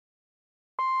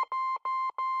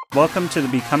Welcome to the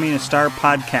Becoming a Star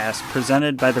podcast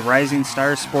presented by the Rising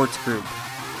Star Sports Group.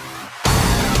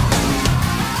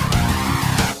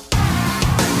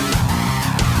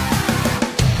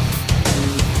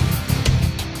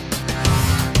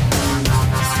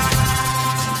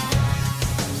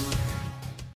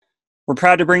 We're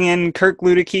proud to bring in Kirk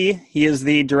Luedeke. He is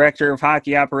the Director of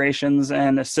Hockey Operations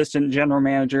and Assistant General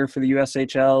Manager for the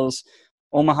USHL's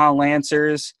Omaha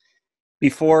Lancers.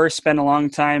 Before, spent a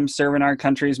long time serving our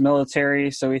country's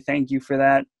military, so we thank you for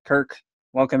that. Kirk,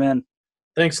 welcome in.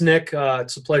 Thanks, Nick.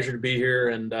 It's a pleasure to be here,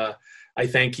 and I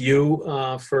thank you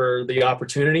for the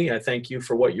opportunity. I thank you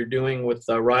for what you're doing with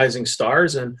Rising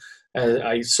Stars, and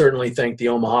I certainly thank the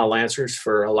Omaha Lancers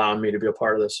for allowing me to be a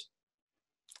part of this.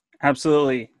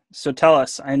 Absolutely. So tell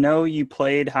us, I know you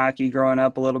played hockey growing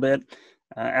up a little bit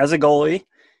as a goalie.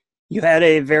 You had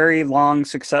a very long,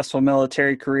 successful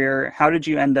military career. How did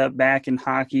you end up back in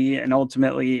hockey and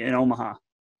ultimately in Omaha?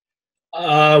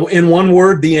 In one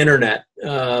word, the internet.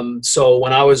 So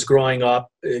when I was growing up,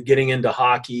 getting into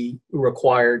hockey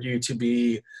required you to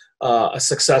be a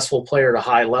successful player at a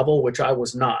high level, which I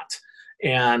was not.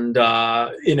 And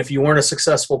if you weren't a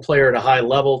successful player at a high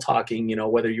level, talking,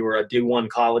 whether you were a D1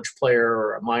 college player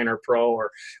or a minor pro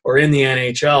or in the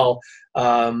NHL,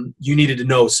 you needed to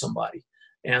know somebody.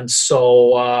 And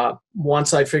so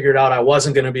once I figured out I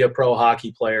wasn't going to be a pro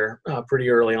hockey player pretty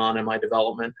early on in my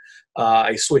development,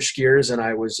 I switched gears and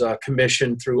I was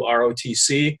commissioned through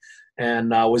ROTC and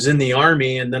was in the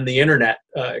Army, and then the internet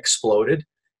exploded.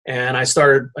 And I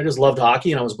just loved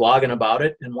hockey and I was blogging about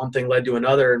it, and one thing led to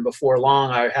another. And before long,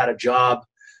 I had a job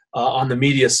on the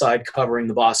media side covering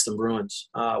the Boston Bruins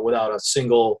without a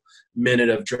single minute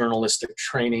of journalistic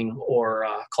training or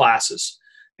classes.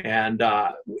 And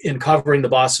in covering the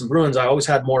Boston Bruins, I always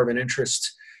had more of an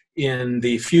interest in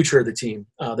the future of the team,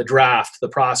 the draft, the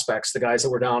prospects, the guys that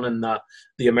were down in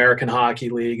the American Hockey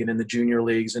League and in the junior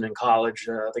leagues and in college,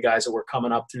 the guys that were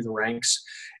coming up through the ranks.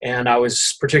 And I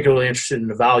was particularly interested in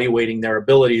evaluating their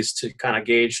abilities to kind of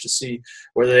gauge to see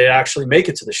whether they'd actually make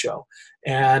it to the show.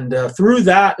 And through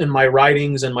that and my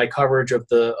writings and my coverage of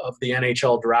the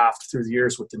NHL draft through the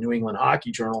years with the New England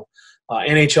Hockey Journal,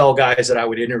 NHL guys that I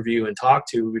would interview and talk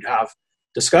to, we'd have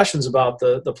discussions about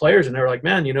the players, and they were like,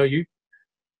 "Man,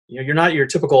 you're not your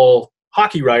typical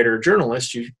hockey writer or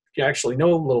journalist. You actually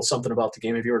know a little something about the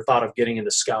game. Have you ever thought of getting into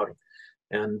scouting?"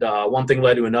 And one thing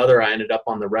led to another. I ended up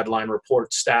on the Red Line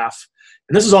Report staff,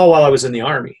 and this is all while I was in the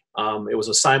Army. It was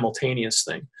a simultaneous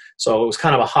thing, so it was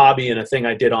kind of a hobby and a thing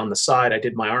I did on the side. I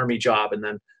did my Army job, and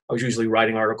then I was usually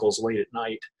writing articles late at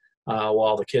night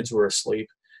while the kids were asleep,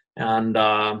 and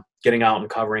getting out and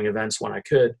covering events when I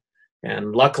could.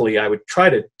 And luckily, I would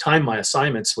try to time my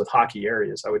assignments with hockey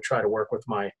areas. I would try to work with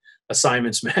my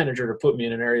assignments manager to put me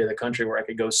in an area of the country where I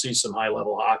could go see some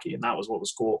high-level hockey, and that was what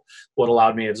was cool. What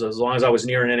allowed me is, as long as I was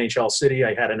near an NHL city,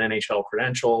 I had an NHL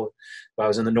credential. If I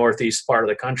was in the northeast part of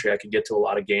the country, I could get to a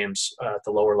lot of games at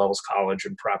the lower levels, college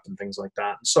and prep and things like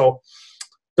that. And so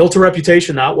built a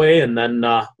reputation that way, and then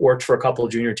worked for a couple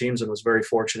of junior teams, and was very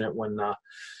fortunate when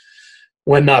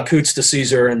Coots de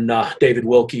Caesar and David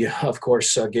Wilkie, of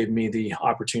course, gave me the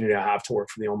opportunity I have to work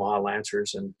for the Omaha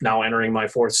Lancers, and now entering my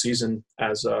fourth season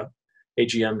as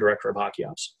AGM, Director of Hockey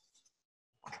Ops.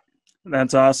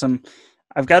 That's awesome.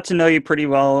 I've got to know you pretty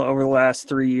well over the last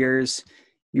 3 years.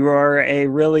 You are a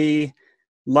really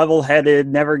level-headed,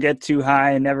 never get too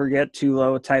high, never get too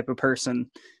low type of person.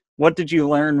 What did you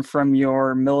learn from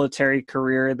your military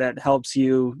career that helps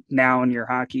you now in your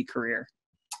hockey career?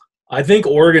 I think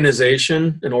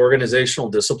organization and organizational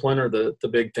discipline are the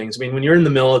big things. I mean, when you're in the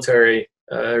military,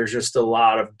 there's just a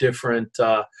lot of different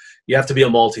you have to be a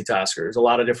multitasker. There's a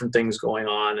lot of different things going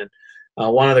on. And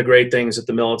one of the great things that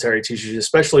the military teaches you,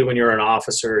 especially when you're an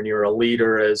officer and you're a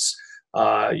leader, is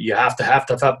you have to have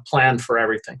a plan for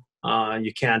everything.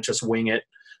 You can't just wing it.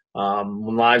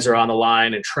 When lives are on the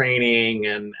line, and training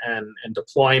and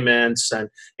deployments and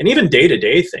even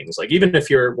day-to-day things, like even if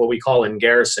you're what we call in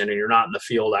garrison and you're not in the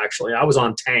field. Actually, I was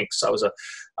on tanks. I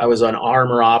was an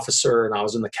armor officer, and I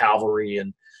was in the cavalry,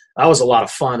 and that was a lot of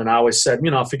fun. And I always said, if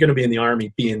you're going to be in the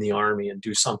Army, be in the Army and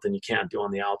do something you can't do on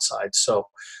the outside. So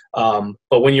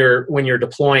but when you're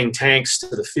deploying tanks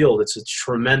to the field, it's a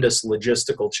tremendous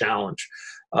logistical challenge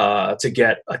to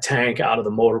get a tank out of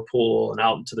the motor pool and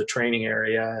out into the training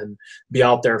area and be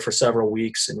out there for several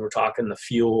weeks. And we're talking the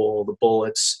fuel, the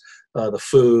bullets, the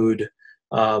food,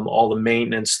 all the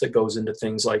maintenance that goes into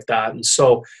things like that. And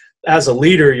so as a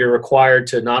leader, you're required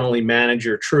to not only manage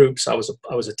your troops. I was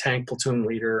a tank platoon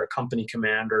leader, a company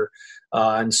commander,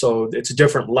 and so it's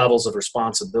different levels of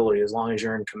responsibility. As long as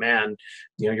you're in command,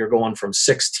 you're going from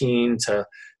 16 to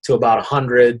about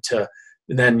 100 to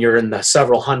And then you're in the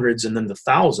several hundreds and then the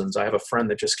thousands. I have a friend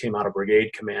that just came out of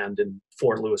brigade command in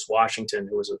Fort Lewis, Washington,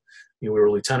 who was we were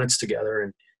lieutenants together,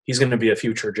 and he's going to be a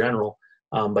future general.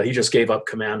 But he just gave up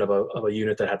command of a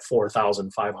unit that had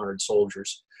 4,500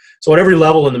 soldiers. So at every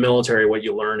level in the military, what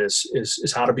you learn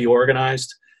is how to be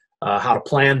organized, how to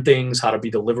plan things, how to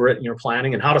be deliberate in your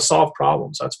planning, and how to solve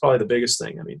problems. That's probably the biggest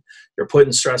thing. I mean, you're put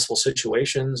in stressful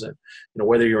situations, and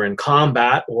whether you're in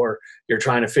combat or you're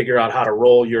trying to figure out how to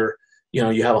roll your,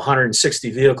 you have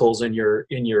 160 vehicles in your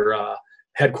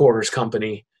headquarters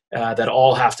company that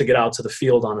all have to get out to the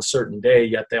field on a certain day,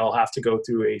 yet they all have to go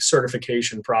through a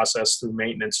certification process through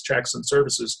maintenance checks and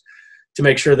services to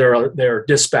make sure they're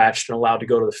dispatched and allowed to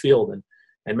go to the field.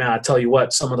 And man, I tell you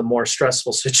what, some of the more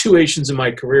stressful situations in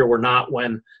my career were not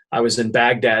when I was in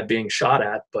Baghdad being shot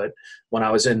at, but when I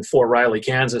was in Fort Riley,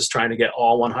 Kansas, trying to get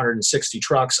all 160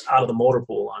 trucks out of the motor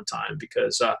pool on time.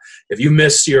 Because if you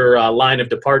miss your line of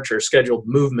departure, scheduled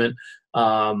movement,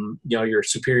 your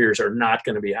superiors are not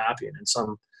going to be happy. And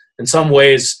in some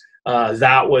ways,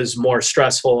 that was more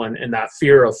stressful, and that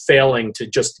fear of failing to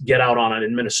just get out on an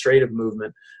administrative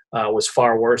movement was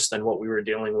far worse than what we were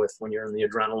dealing with when you're in the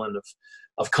adrenaline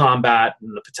of combat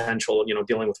and the potential,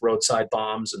 dealing with roadside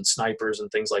bombs and snipers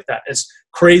and things like that. As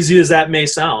crazy as that may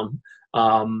sound,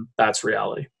 that's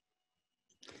reality.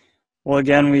 Well,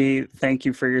 again, we thank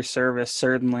you for your service,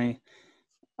 certainly.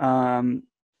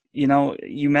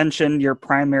 You mentioned your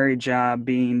primary job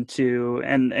being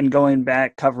and going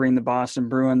back covering the Boston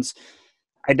Bruins,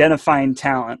 identifying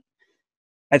talent.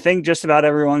 I think just about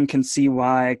everyone can see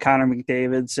why Connor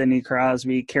McDavid, Sidney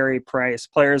Crosby, Carey Price,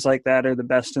 players like that are the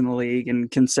best in the league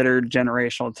and considered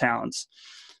generational talents.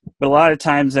 But a lot of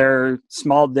times there are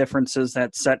small differences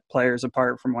that set players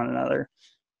apart from one another.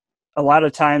 A lot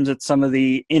of times it's some of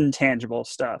the intangible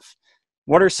stuff.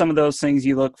 What are some of those things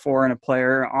you look for in a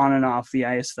player on and off the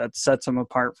ice that sets them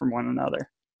apart from one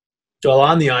another? Well,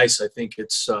 on the ice, I think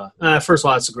it's first of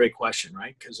all, that's a great question,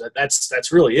 right? Because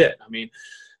that's really it. I mean,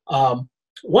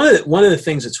 one of the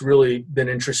things that's really been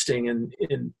interesting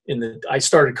I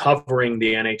started covering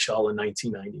the NHL in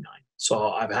 1999. So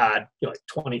I've had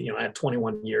I had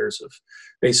 21 years of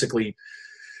basically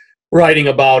writing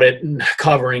about it and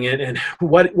covering it. And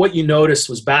what you noticed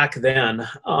was back then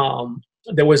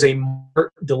there was a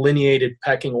more delineated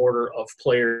pecking order of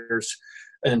players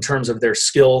in terms of their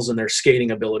skills and their skating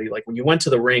ability. Like when you went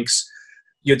to the rinks,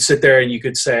 you'd sit there and you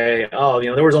could say,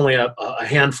 there was only a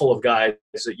handful of guys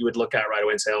that you would look at right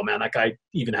away and say, oh man, that guy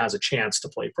even has a chance to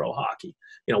play pro hockey.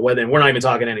 Whether we're not even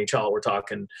talking NHL, we're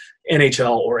talking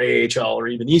NHL or AHL or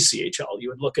even ECHL. You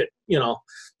would look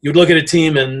at a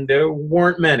team and there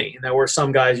weren't many. There were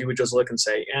some guys you would just look and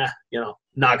say,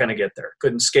 not going to get there.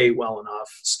 Couldn't skate well enough.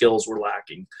 Skills were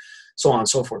lacking, so on and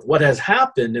so forth. What has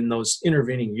happened in those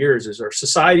intervening years is our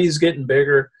society is getting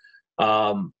bigger.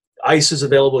 Ice is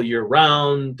available year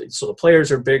round, so the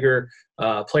players are bigger.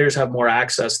 Players have more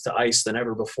access to ice than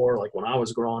ever before. Like when I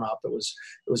was growing up, it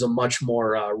was a much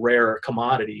more rare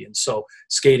commodity, and so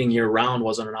skating year round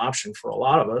wasn't an option for a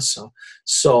lot of us.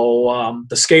 So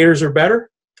the skaters are better.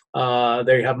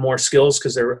 They have more skills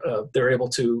because they're able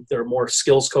to. There are more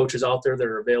skills coaches out there that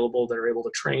are available. They're able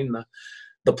to train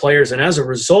the players, and as a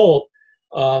result,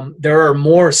 there are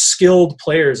more skilled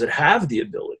players that have the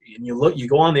ability. And you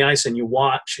go on the ice and you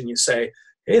watch and you say,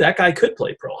 hey, that guy could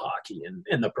play pro hockey,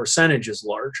 and the percentage is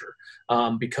larger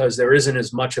because there isn't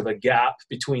as much of a gap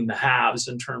between the halves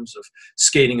in terms of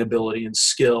skating ability and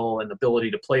skill and ability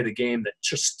to play the game that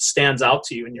just stands out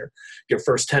to you in your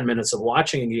first 10 minutes of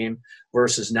watching a game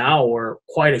versus now where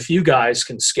quite a few guys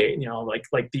can skate.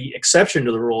 Like the exception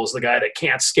to the rule is the guy that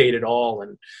can't skate at all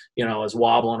and is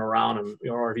wobbling around, and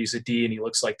or if he's a D and he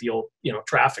looks like the old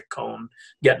traffic cone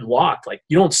getting walked. Like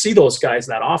you don't see those guys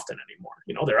that often anymore.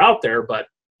 They're out there, but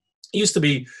it used to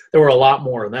be there were a lot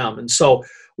more of them. And so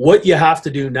what you have to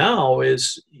do now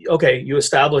is, okay, you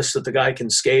establish that the guy can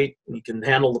skate and he can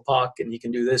handle the puck and he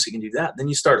can do this, he can do that. Then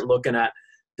you start looking at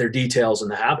their details and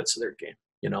the habits of their game.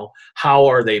 How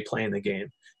are they playing the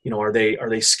game? Are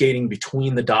they skating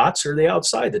between the dots or are they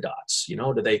outside the dots?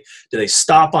 Do they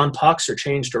stop on pucks or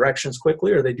change directions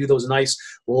quickly, or they do those nice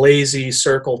lazy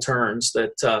circle turns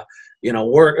that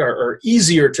work are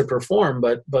easier to perform,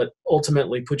 but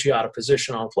ultimately put you out of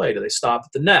position on play? Do they stop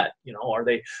at the net? Are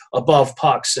they above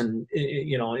pucks and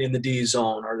in the D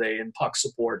zone? Are they in puck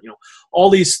support?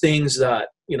 All these things that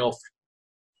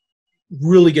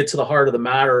really get to the heart of the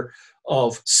matter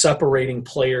of separating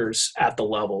players at the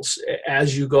levels.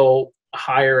 As you go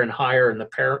higher and higher and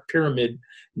the pyramid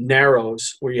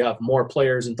narrows, where you have more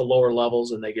players at the lower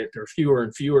levels and there are fewer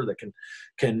and fewer that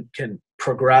can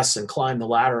progress and climb the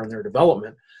ladder in their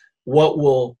development, what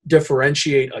will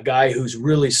differentiate a guy who's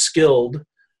really skilled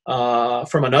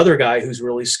from another guy who's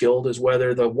really skilled is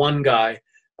whether the one guy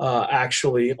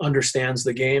actually understands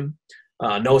the game,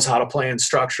 knows how to play in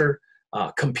structure,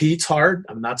 competes hard.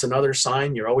 I mean, that's another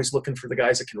sign. You're always looking for the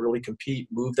guys that can really compete,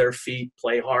 move their feet,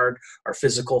 play hard, are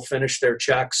physical, finish their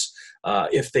checks.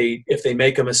 If they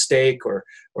make a mistake or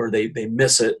they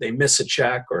miss it, they miss a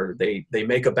check, or they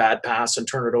make a bad pass and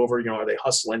turn it over, are they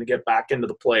hustling to get back into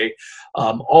the play?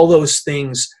 All those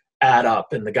things add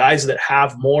up, and the guys that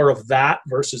have more of that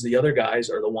versus the other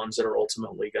guys are the ones that are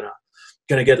ultimately gonna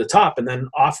get the top. And then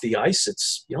off the ice,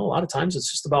 it's a lot of times it's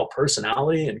just about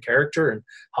personality and character and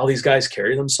how these guys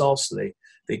carry themselves. So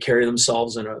they carry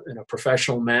themselves in a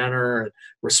professional manner,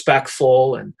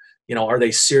 respectful, and are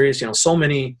they serious? So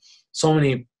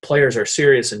many players are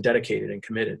serious and dedicated and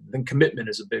committed. Then commitment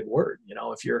is a big word.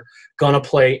 If you're going to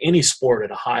play any sport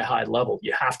at a high level,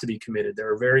 you have to be committed.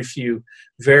 There are very few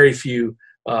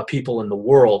people in the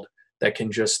world that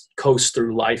can just coast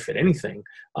through life at anything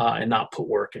and not put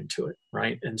work into it,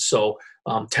 right? And so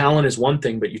talent is one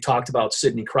thing, but you talked about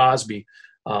Sidney Crosby.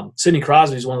 Sidney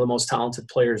Crosby is one of the most talented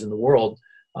players in the world,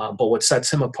 but what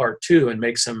sets him apart too and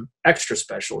makes him extra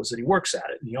special is that he works at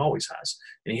it, and he always has.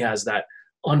 And he has that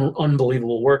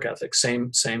unbelievable work ethic.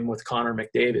 Same with Connor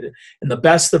McDavid. And the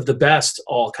best of the best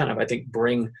all kind of, I think,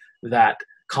 bring that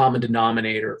common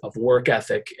denominator of work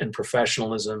ethic and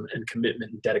professionalism and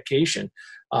commitment and dedication,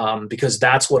 because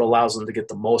that's what allows them to get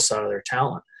the most out of their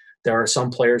talent. There are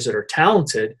some players that are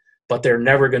talented, but they're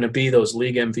never going to be those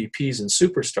league MVPs and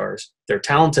superstars. They're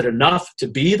talented enough to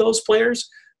be those players,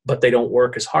 but they don't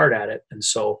work as hard at it. And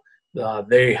so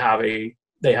they have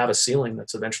a ceiling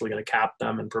that's eventually going to cap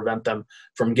them and prevent them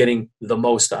from getting the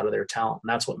most out of their talent. And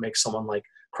that's what makes someone like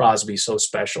Crosby so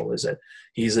special, is that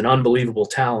he's an unbelievable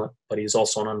talent, but he's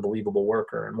also an unbelievable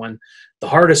worker. And when the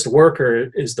hardest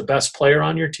worker is the best player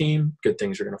on your team, good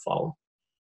things are going to follow.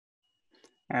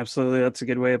 Absolutely. That's a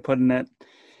good way of putting it.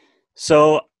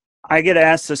 So I get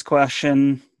asked this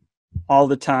question all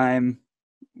the time,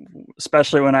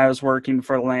 especially when I was working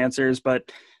for Lancers,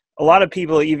 but a lot of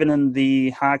people, even in the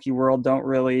hockey world, don't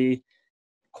really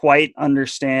quite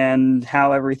understand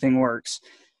how everything works.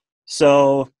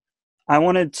 So I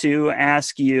wanted to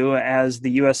ask you, as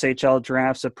the USHL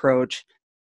drafts approach,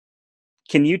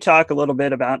 can you talk a little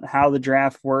bit about how the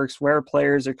draft works, where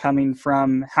players are coming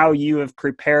from, how you have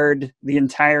prepared the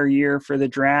entire year for the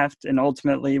draft, and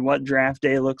ultimately what draft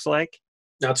day looks like?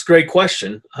 That's a great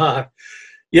question.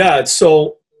 Yeah,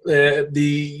 so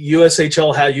the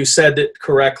USHL you said it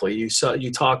correctly.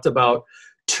 You talked about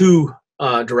two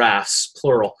drafts,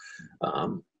 plural.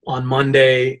 On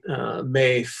Monday,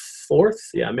 May 4th.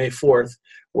 Yeah, May 4th,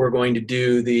 we're going to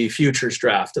do the futures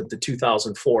draft of the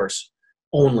 2004s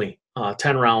only.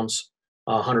 10 rounds,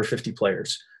 150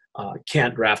 players.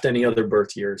 Can't draft any other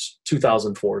birth years,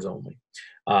 2004s only.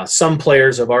 Some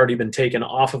players have already been taken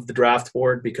off of the draft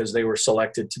board because they were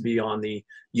selected to be on the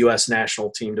U.S.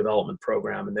 National Team Development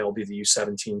Program, and they'll be the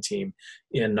U17 team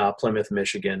in Plymouth,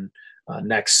 Michigan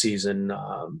next season.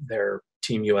 Their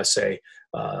Team USA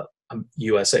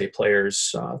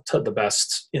players the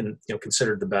best in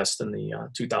considered the best in the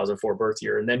 2004 birth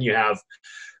year. And then you have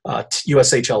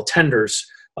USHL tenders,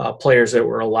 players that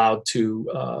were allowed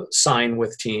to sign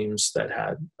with teams that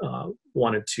had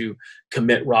wanted to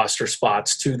commit roster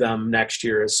spots to them next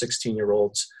year as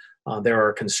 16-year-olds. There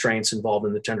are constraints involved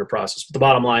in the tender process. But the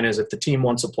bottom line is, if the team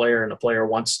wants a player and a player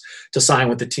wants to sign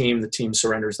with the team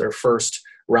surrenders their first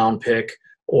round pick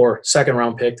or second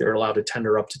round pick. They're allowed to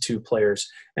tender up to 2 players.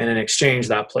 And in exchange,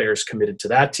 that player is committed to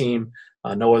that team.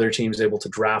 No other team is able to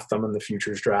draft them in the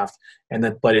futures draft.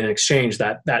 But in exchange,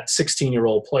 that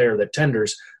 16-year-old player that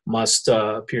tenders must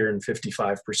appear in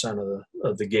 55%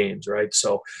 of the games, right?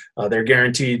 So they're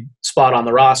guaranteed spot on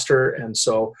the roster, and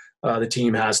so the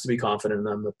team has to be confident in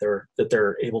them that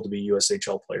they're able to be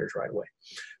USHL players right away.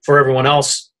 For everyone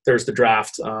else, there's the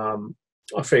draft,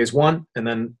 phase 1, and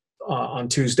then on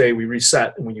Tuesday we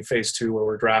reset, and we do phase 2, where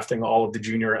we're drafting all of the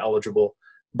junior eligible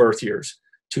birth years,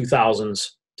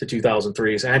 2000s to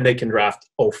 2003s, and they can draft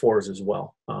 04s as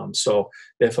well. So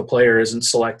if a player isn't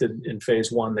selected in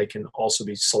phase 1, they can also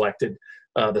be selected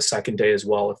the second day as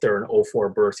well if they're an 04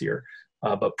 birth year.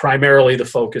 But primarily the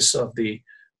focus of the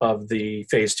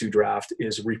phase 2 draft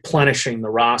is replenishing the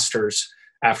rosters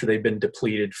after they've been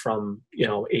depleted from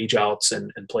age outs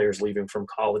and players leaving from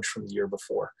college from the year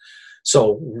before.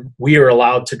 So we are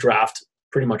allowed to draft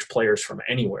pretty much players from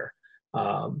anywhere.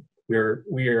 We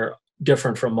are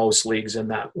different from most leagues in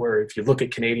that, where if you look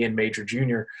at Canadian Major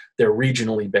Junior, they're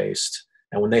regionally based.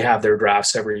 And when they have their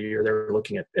drafts every year, they're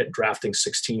looking at drafting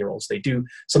 16-year-olds. They do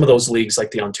some of those leagues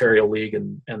like the Ontario League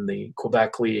and the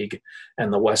Quebec League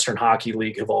and the Western Hockey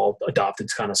League have all adopted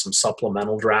kind of some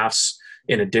supplemental drafts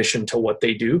in addition to what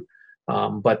they do.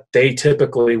 But they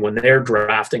typically, when they're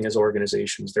drafting as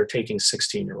organizations, they're taking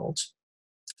 16-year-olds.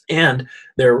 And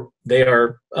they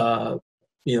are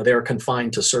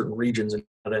confined to certain regions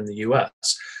in the U.S.,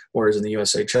 whereas in the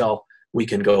USHL, we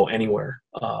can go anywhere,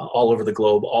 all over the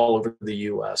globe, all over the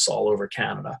U.S., all over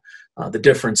Canada. The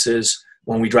difference is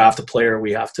when we draft a player,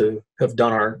 we have to have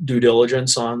done our due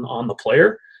diligence on the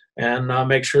player and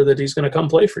make sure that he's going to come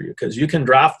play for you, because you can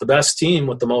draft the best team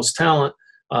with the most talent,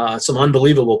 some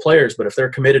unbelievable players, but if they're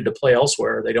committed to play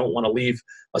elsewhere, they don't want to leave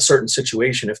a certain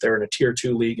situation. If they're in a tier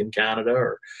 2 league in Canada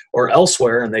or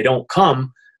elsewhere and they don't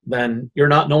come, then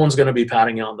no one's going to be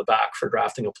patting you on the back for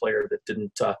drafting a player that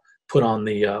didn't put on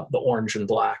the orange and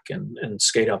black and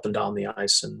skate up and down the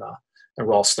ice in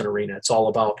Ralston Arena. It's all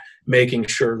about making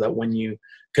sure that when you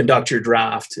conduct your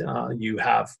draft, you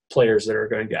have players that are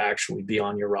going to actually be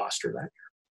on your roster that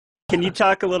year. Can you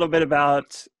talk a little bit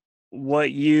about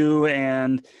what you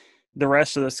and the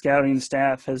rest of the scouting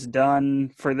staff has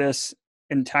done for this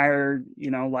entire,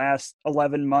 last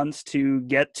 11 months to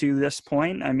get to this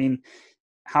point? I mean,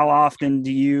 how often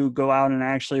do you go out and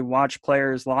actually watch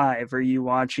players live? Are you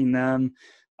watching them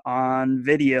on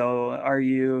video?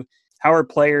 How are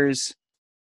players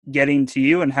getting to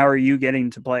you, and how are you getting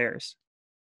to players?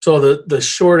 So the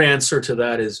short answer to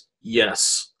that is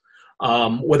yes.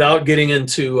 Without getting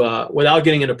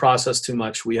into process too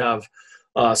much, we have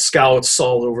scouts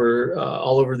all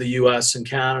over the U.S. and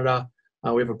Canada.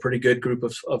 We have a pretty good group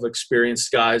of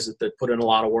experienced guys that put in a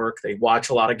lot of work. They watch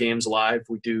a lot of games live.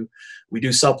 We do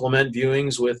supplement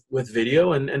viewings with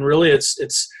video, and really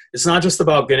it's not just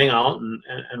about getting out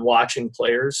and watching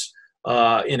players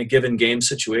in a given game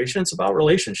situation. It's about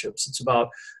relationships. It's about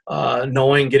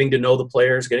getting to know the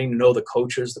players, getting to know the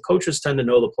coaches. The coaches tend to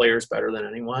know the players better than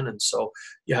anyone, and so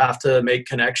you have to make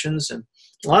connections. And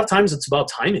a lot of times it's about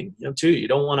timing, too. You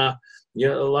don't want to.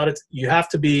 You have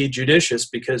to be judicious,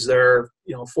 because there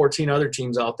are 14 other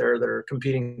teams out there that are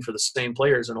competing for the same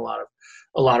players in a lot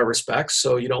of respects.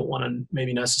 So you don't want to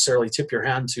maybe necessarily tip your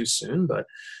hand too soon. But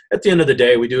at the end of the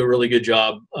day, we do a really good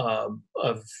job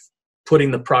of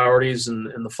putting the priorities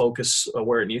and the focus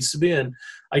where it needs to be. And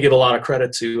I give a lot of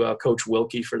credit to Coach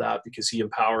Wilkie for that, because he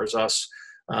empowers us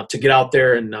to get out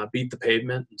there and beat the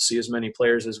pavement and see as many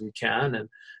players as we can. And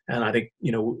I think,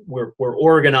 we're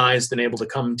organized and able to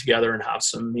come together and have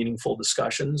some meaningful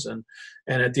discussions. And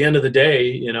at the end of the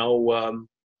day,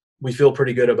 we feel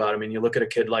pretty good about it. I mean, you look at a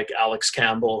kid like Alex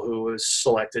Campbell, who was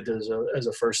selected as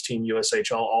a first team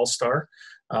USHL All-Star.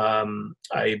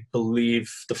 I believe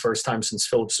the first time since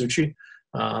Philip Succi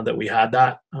that we had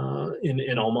that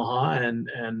in Omaha.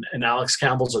 And Alex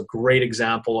Campbell's a great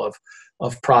example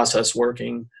of process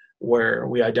working, where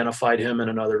we identified him in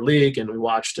another league and we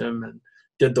watched him and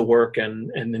did the work, and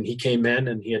then he came in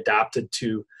and he adapted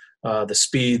to the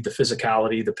speed, the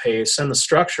physicality, the pace, and the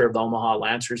structure of the Omaha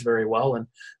Lancers very well, and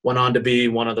went on to be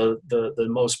one of the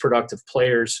most productive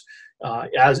players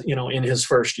in his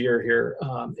first year here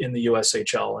in the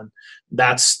USHL. And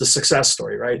that's the success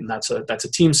story, right? And that's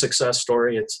a team success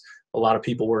story. It's a lot of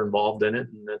people were involved in it,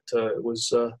 and it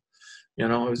was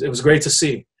great to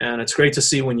see. And it's great to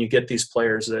see when you get these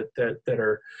players that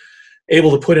are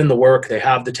able to put in the work. They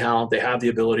have the talent, they have the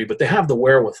ability, but they have the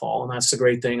wherewithal. And that's the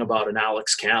great thing about an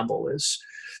Alex Campbell is,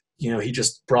 he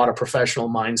just brought a professional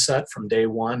mindset from day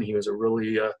one. He was a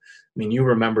really, you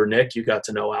remember Nick, you got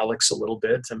to know Alex a little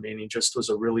bit. I mean, he just was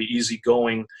a really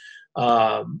easygoing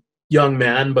young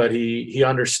man, but he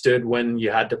understood when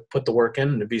you had to put the work in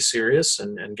and to be serious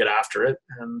and get after it.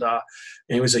 And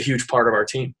he was a huge part of our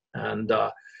team. And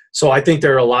so I think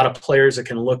there are a lot of players that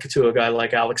can look to a guy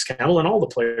like Alex Campbell and all the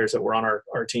players that were on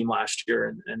our team last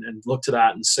year and look to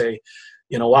that and say,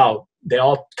 wow, they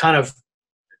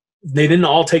didn't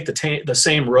all take the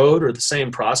same road or the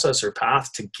same process or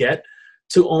path to get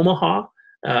to Omaha.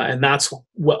 And that's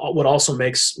what also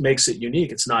makes it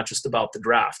unique. It's not just about the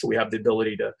draft. We have the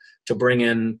ability to bring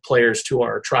in players to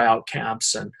our tryout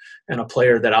camps, and a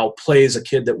player that outplays a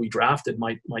kid that we drafted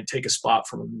might take a spot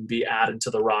from him and be added to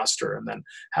the roster and then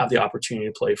have the opportunity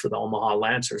to play for the Omaha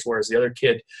Lancers. Whereas the other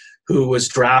kid who was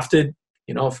drafted,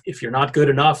 if you're not good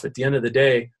enough, at the end of the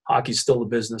day, hockey's still a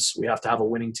business. We have to have a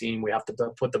winning team. We have to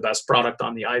put the best product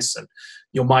on the ice. And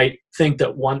you might think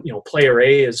that player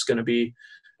A is going to be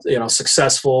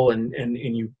successful and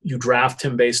you draft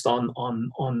him based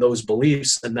on those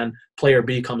beliefs, and then player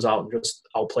B comes out and just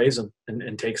outplays him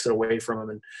and takes it away from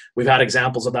him. And we've had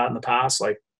examples of that in the past,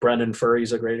 like Brendan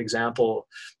Furry's a great example,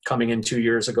 coming in 2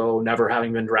 years ago, never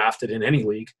having been drafted in any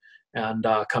league, and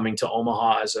coming to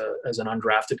Omaha as an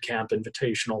undrafted camp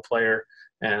invitational player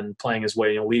and playing his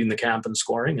way, leading the camp in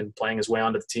scoring and playing his way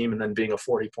onto the team, and then being a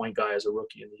 40-point guy as a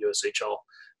rookie in the USHL.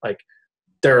 Like,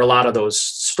 there are a lot of those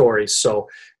stories. So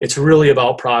it's really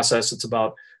about process. It's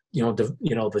about,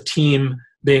 the team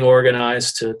being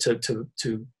organized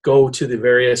to go to the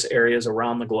various areas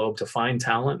around the globe to find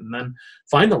talent and then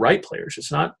find the right players.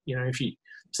 It's not,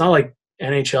 it's not like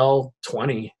NHL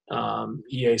 20,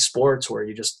 EA Sports, where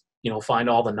you just, find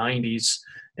all the 90s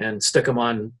and stick them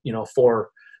on,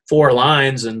 four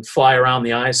lines and fly around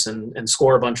the ice and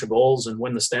score a bunch of goals and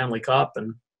win the Stanley Cup.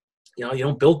 And, you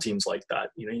don't build teams like that.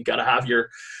 You got to have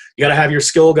your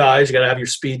skill guys, you got to have your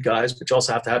speed guys, but you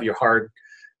also have to have your hard,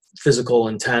 physical,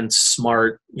 intense,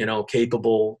 smart,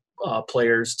 capable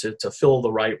players to fill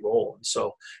the right role. And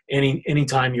so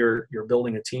anytime you're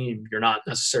building a team, you're not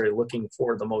necessarily looking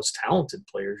for the most talented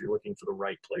players, you're looking for the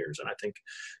right players. And I think,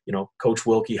 Coach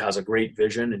Wilkie has a great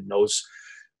vision and knows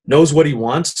what he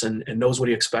wants and knows what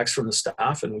he expects from the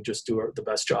staff. And we just do the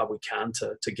best job we can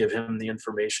to give him the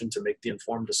information to make the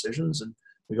informed decisions. And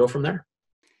we go from there.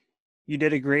 You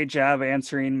did a great job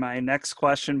answering my next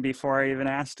question before I even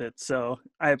asked it. So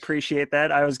I appreciate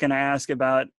that. I was going to ask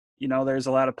about, there's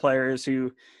a lot of players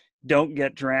who don't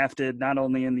get drafted, not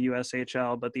only in the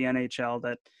USHL, but the NHL,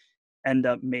 that end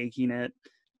up making it.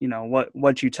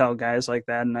 What you tell guys like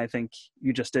that. And I think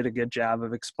you just did a good job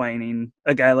of explaining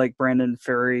a guy like Brendan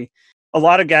Furry. A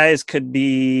lot of guys could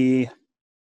be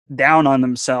down on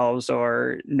themselves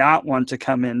or not want to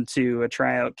come into a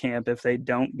tryout camp if they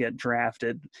don't get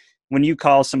drafted. When you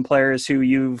call some players who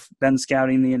you've been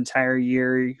scouting the entire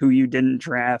year, who you didn't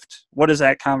draft, what is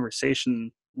that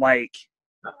conversation like?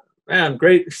 Man,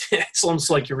 great. It's almost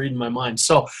like you're reading my mind.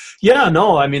 So, yeah,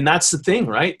 no, I mean, that's the thing,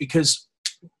 right? Because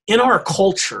in our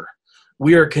culture,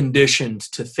 we are conditioned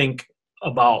to think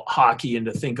about hockey and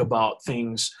to think about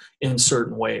things in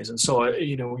certain ways. And so,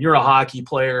 you're a hockey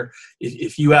player.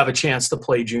 If you have a chance to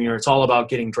play junior, it's all about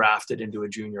getting drafted into a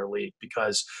junior league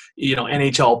because,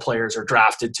 NHL players are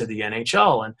drafted to the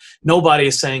NHL, and nobody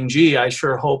is saying, gee, I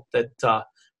sure hope that,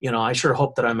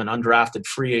 I'm an undrafted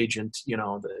free agent, to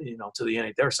the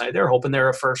NHL. They're hoping they're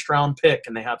a first round pick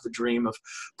and they have the dream of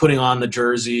putting on the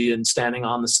jersey and standing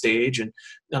on the stage. And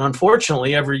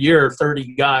unfortunately, every year,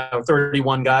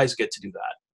 31 guys get to do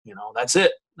that. That's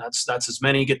it. That's as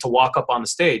many get to walk up on the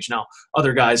stage. Now,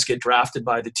 other guys get drafted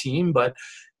by the team, but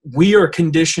we are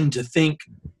conditioned to think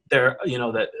there,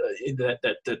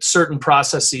 that certain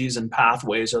processes and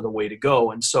pathways are the way to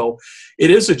go. And so it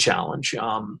is a challenge.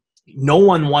 No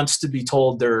one wants to be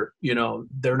told they're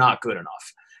not good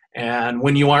enough. And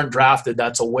when you aren't drafted,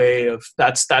 that's a way of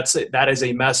that is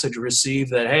a message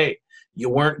received that, hey, you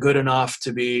weren't good enough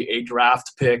to be a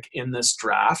draft pick in this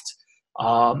draft.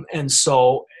 And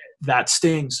so that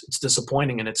stings. It's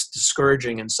disappointing and it's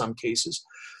discouraging in some cases.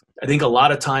 I think a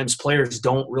lot of times players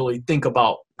don't really think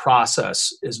about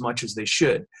process as much as they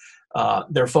should.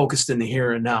 They're focused in the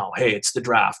here and now. Hey, it's the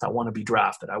draft. I want to be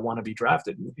drafted. I want to be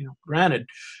drafted. Granted,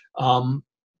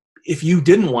 if you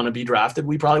didn't want to be drafted,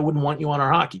 we probably wouldn't want you on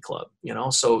our hockey club.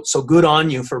 So good on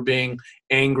you for being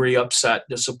angry, upset,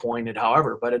 disappointed,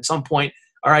 however. But at some point,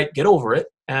 all right, get over it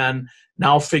and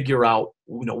now figure out,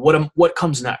 what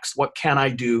comes next? What can I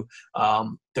do?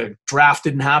 The draft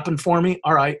didn't happen for me.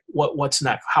 All right, what's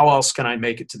next? How else can I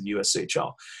make it to the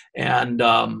USHL? And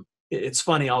it's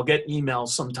funny, I'll get emails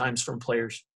sometimes from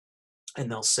players and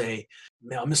they'll say,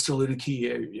 Mr.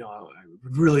 Luedeke, I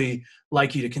would really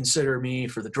like you to consider me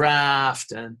for the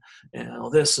draft and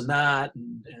this and that.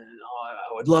 And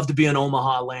I would love to be an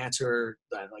Omaha Lancer.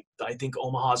 I think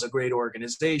Omaha's a great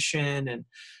organization and,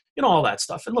 all that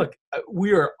stuff. And look,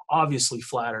 we are obviously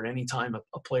flattered anytime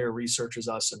a player researches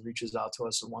us and reaches out to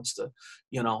us and wants to,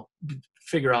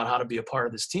 figure out how to be a part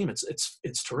of this team.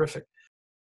 It's terrific.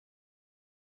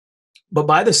 But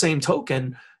by the same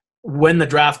token, when the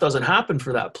draft doesn't happen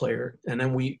for that player, and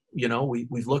then we've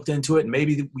looked into it and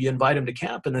maybe we invite them to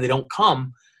camp and then they don't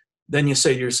come, then you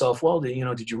say to yourself, well,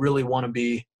 did you really want to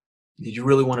be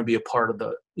a part of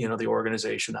the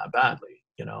organization that badly?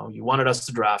 You wanted us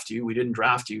to draft you. We didn't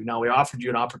draft you. Now we offered you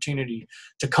an opportunity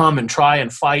to come and try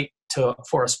and fight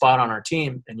for a spot on our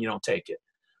team and you don't take it.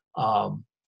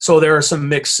 So there are some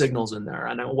mixed signals in there.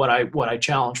 And what I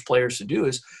challenge players to do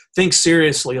is think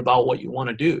seriously about what you want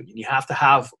to do. You have to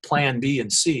have plan B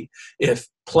and C. If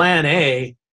plan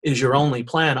A is your only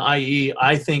plan, i.e.,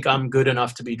 I think I'm good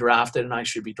enough to be drafted and I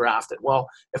should be drafted. Well,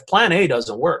 if plan A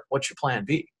doesn't work, what's your plan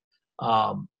B?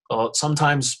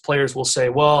 Sometimes players will say,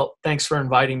 well, thanks for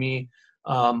inviting me.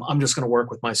 I'm just going to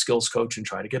work with my skills coach and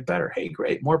try to get better. Hey,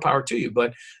 great, more power to you.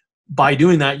 But by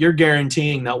doing that, you're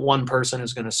guaranteeing that one person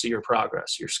is going to see your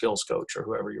progress, your skills coach or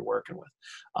whoever you're working with.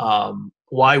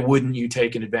 Why wouldn't you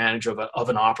take an advantage of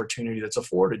an opportunity that's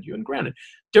afforded you? And granted,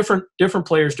 different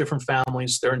players, different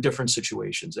families, they're in different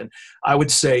situations. And I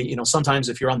would say, sometimes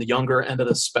if you're on the younger end of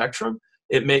the spectrum,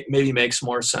 it maybe makes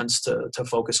more sense to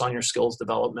focus on your skills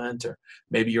development, or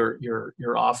maybe your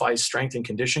off ice strength and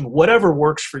conditioning. Whatever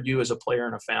works for you as a player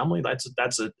and a family,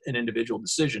 that's an individual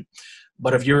decision.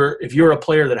 But if you're a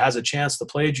player that has a chance to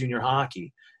play junior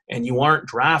hockey and you aren't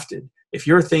drafted, if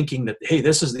you're thinking that, hey,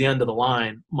 this is the end of the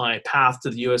line, my path to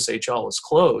the USHL is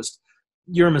closed,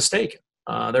 you're mistaken.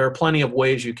 There are plenty of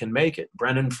ways you can make it.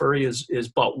 Brendan Furry is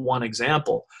but one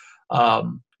example.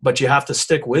 But you have to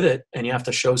stick with it, and you have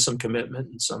to show some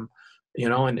commitment and some,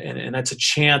 and that's a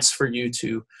chance for you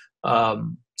to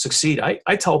succeed.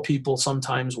 I tell people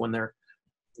sometimes when they're,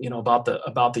 about the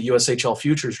USHL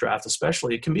futures draft,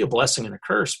 especially, it can be a blessing and a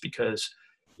curse, because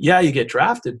you get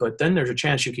drafted, but then there's a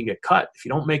chance you can get cut if you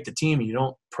don't make the team and you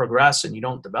don't progress and you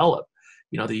don't develop.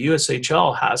 The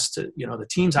USHL has to, the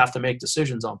teams have to make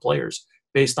decisions on players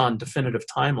based on definitive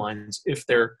timelines if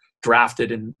they're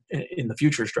drafted in the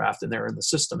futures draft and they're in the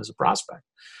system as a prospect.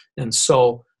 And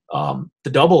so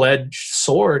the double-edged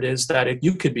sword is that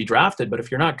you could be drafted, but if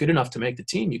you're not good enough to make the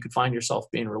team, you could find yourself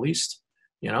being released,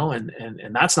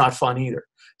 and that's not fun either.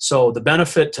 So the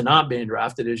benefit to not being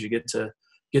drafted is you get to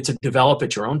develop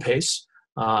at your own pace.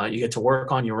 You get to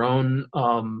work on your own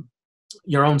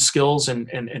skills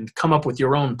and come up with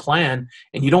your own plan,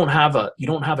 and you don't have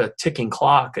a ticking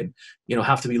clock and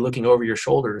have to be looking over your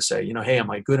shoulder to say, hey,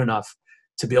 am I good enough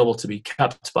to be able to be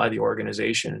kept by the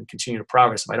organization and continue to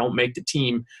progress? If I don't make the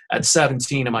team at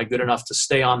 17, am I good enough to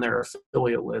stay on their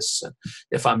affiliate lists? And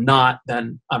if I'm not,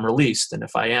 then I'm released. And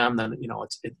if I am, then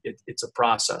it's a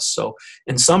process. So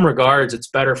in some regards, it's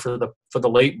better for the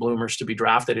late bloomers to be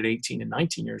drafted at 18 and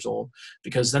 19 years old,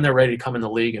 because then they're ready to come in the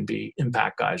league and be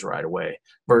impact guys right away,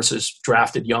 versus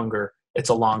drafted younger. It's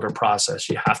a longer process.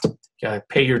 You have to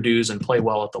pay your dues and play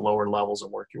well at the lower levels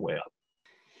and work your way up.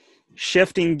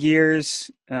 Shifting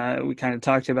gears, we kind of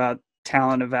talked about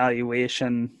talent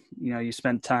evaluation. You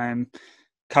spent time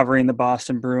covering the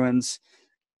Boston Bruins.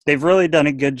 They've really done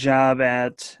a good job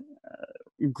at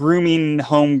grooming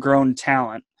homegrown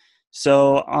talent.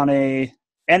 So on a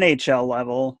NHL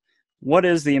level, what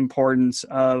is the importance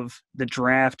of the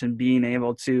draft and being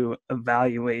able to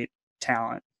evaluate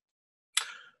talent?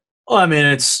 Well, I mean,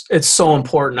 it's so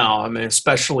important now. I mean,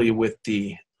 especially with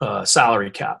the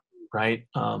salary cap, right?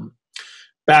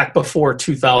 Back before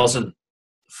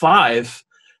 2005,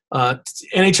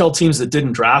 NHL teams that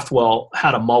didn't draft well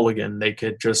had a mulligan. They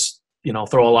could just,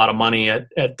 throw a lot of money at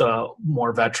the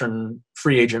more veteran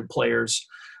free agent players,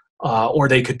 or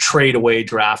they could trade away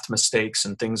draft mistakes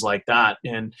and things like that.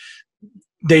 And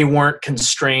they weren't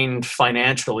constrained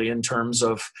financially in terms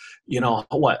of,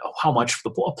 how much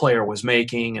a player was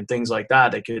making and things like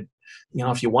that. They could,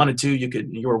 if you wanted to,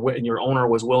 your owner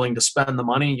was willing to spend the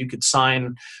money, you could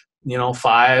sign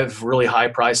 5 really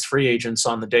high-priced free agents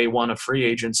on the day one of free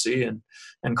agency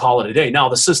and call it a day. Now,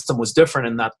 the system was different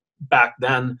in that back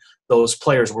then those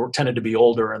players tended to be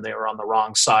older, and they were on the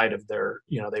wrong side of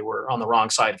they were on the wrong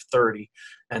side of 30,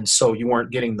 and so you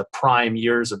weren't getting the prime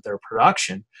years of their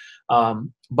production.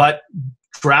 But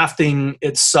drafting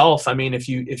itself, I mean, if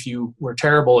you were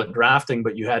terrible at drafting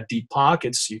but you had deep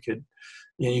pockets, you could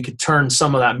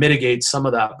mitigate some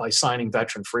of that by signing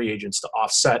veteran free agents to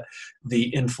offset the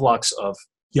influx of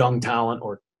young talent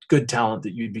or good talent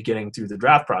that you'd be getting through the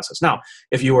draft process. Now,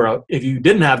 if you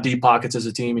didn't have deep pockets as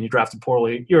a team and you drafted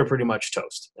poorly, you were pretty much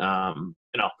toast.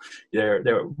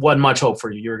 There wasn't much hope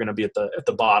for you. You're going to be at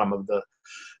the bottom of the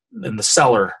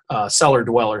cellar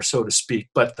dweller, so to speak.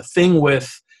 But the thing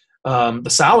with the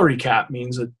salary cap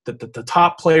means that the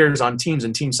top players on teams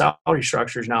and team salary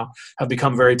structures now have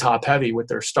become very top heavy, with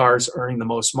their stars earning the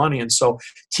most money. And so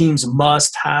teams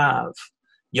must have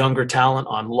younger talent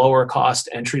on lower cost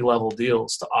entry level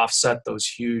deals to offset those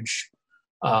huge,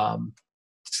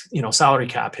 salary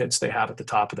cap hits they have at the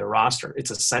top of their roster.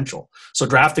 It's essential. So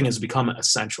drafting has become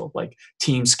essential. Like,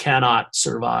 teams cannot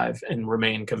survive and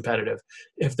remain competitive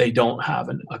if they don't have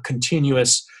a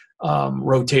continuous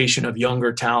rotation of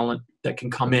younger talent that can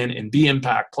come in and be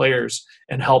impact players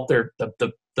and help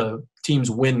the teams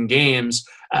win games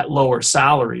at lower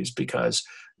salaries, because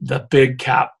the big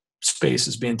cap space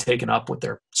is being taken up with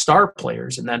their star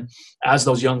players. And then as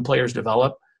those young players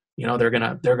develop, they're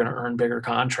gonna earn bigger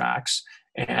contracts,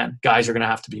 and guys are gonna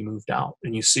have to be moved out.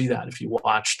 And you see that if you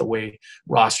watch the way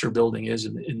roster building is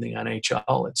in the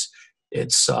NHL.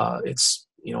 It's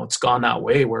it's gone that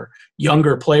way where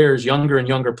younger and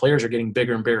younger players are getting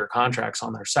bigger and bigger contracts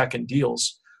on their second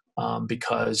deals,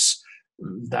 because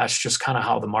that's just kind of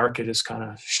how the market is kind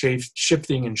of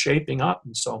shifting and shaping up.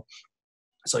 And so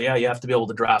yeah, you have to be able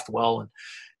to draft well. And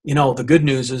the good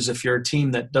news is if you're a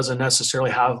team that doesn't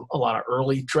necessarily have a lot of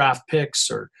early draft picks,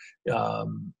 or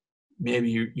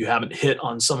maybe you haven't hit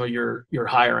on some of your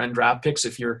higher end draft picks,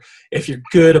 if you're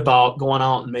good about going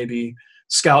out and maybe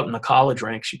scouting the college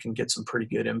ranks, you can get some pretty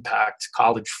good impact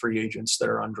college free agents that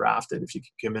are undrafted if you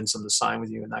can convince them to sign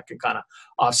with you, and that can kind of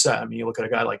offset. I mean, you look at a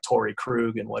guy like Torrey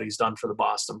Krug and what he's done for the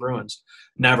Boston Bruins,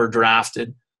 never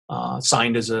drafted,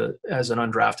 signed as an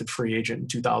undrafted free agent in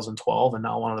 2012, and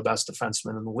now one of the best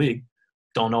defensemen in the league.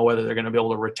 Don't know whether they're going to be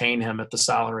able to retain him at the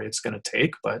salary it's going to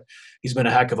take, but he's been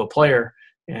a heck of a player.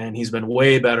 And he's been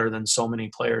way better than so many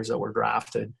players that were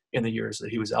drafted in the years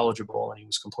that he was eligible, and he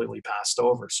was completely passed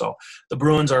over. So the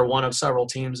Bruins are one of several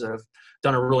teams that have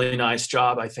done a really nice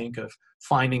job, I think, of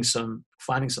finding some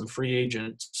free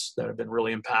agents that have been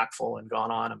really impactful and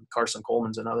gone on. And Carson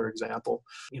Coleman's another example.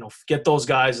 Get those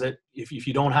guys that if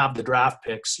you don't have the draft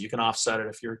picks, you can offset it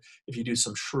if you do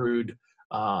some shrewd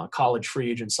college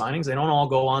free agent signings. They don't all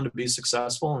go on to be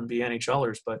successful and be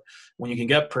NHLers, but when you can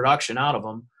get production out of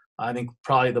them, I think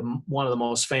probably one of the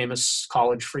most famous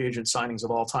college free agent signings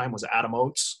of all time was Adam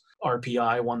Oates.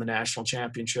 RPI won the national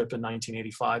championship in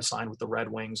 1985, signed with the Red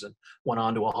Wings, and went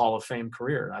on to a Hall of Fame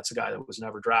career. That's a guy that was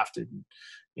never drafted. And,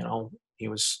 he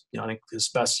was, I think his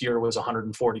best year was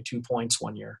 142 points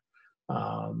one year.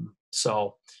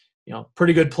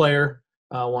 Pretty good player.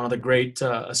 One of the great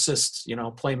assist,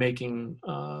 playmaking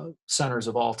centers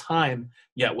of all time,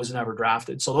 yet was never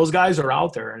drafted. So those guys are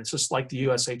out there, and it's just like the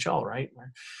USHL, right?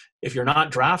 If you're not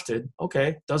drafted,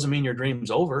 okay, doesn't mean your dream's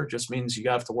over. It just means you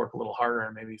have to work a little harder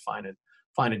and maybe find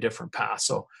a different path.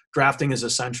 So drafting is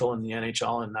essential in the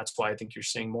NHL, and that's why I think you're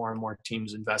seeing more and more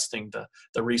teams investing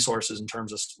the resources in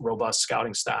terms of robust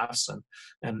scouting staffs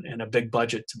and a big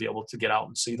budget to be able to get out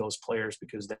and see those players,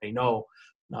 because they know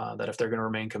that if they're going to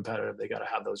remain competitive, they got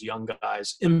to have those young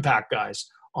guys, impact guys,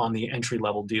 on the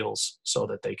entry-level deals so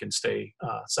that they can stay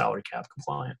salary cap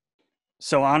compliant.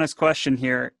 So honest question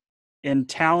here. In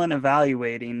talent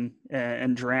evaluating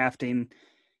and drafting,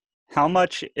 how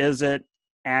much is it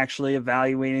actually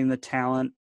evaluating the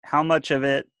talent? How much of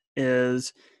it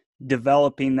is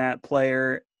developing that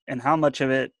player? And how much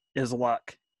of it is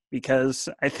luck? Because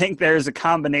I think there's a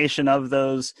combination of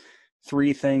those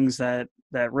three things that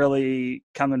really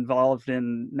come involved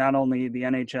in not only the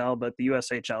NHL, but the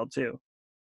USHL too.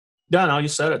 Yeah, no, you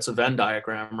said it's a Venn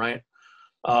diagram, right?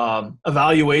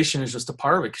 Evaluation is just a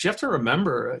part of it, because you have to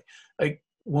remember, like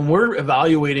when we're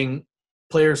evaluating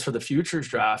players for the futures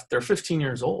draft, they're 15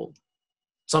 years old.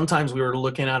 Sometimes we were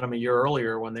looking at them a year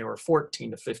earlier when they were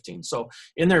 14 to 15. So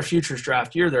in their futures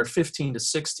draft year, they're 15 to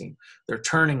 16. They're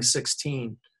turning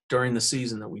 16 during the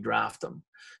season that we draft them.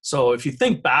 So if you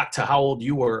think back to how old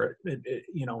you were,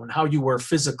 and how you were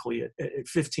physically at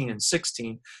 15 and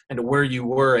 16, and to where you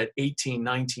were at 18,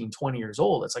 19, 20 years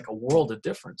old, it's like a world of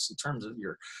difference in terms of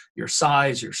your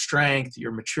size, your strength,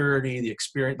 your maturity, the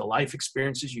experience, the life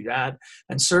experiences you'd had.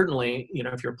 And certainly,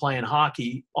 if you're playing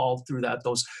hockey, all through that,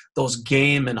 those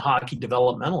game and hockey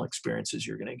developmental experiences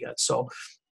you're going to get. So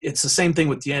it's the same thing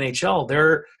with the NHL.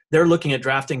 They're looking at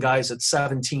drafting guys at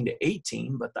 17 to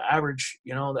 18, but the average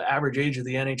age of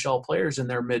the NHL players in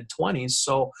their mid 20s.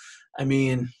 So, I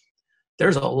mean,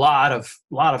 there's a lot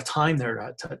of time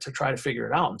there to try to figure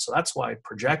it out. And so that's why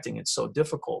projecting it's so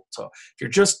difficult. So if you're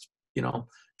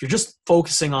just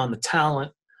focusing on the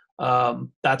talent,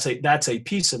 that's a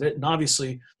piece of it. And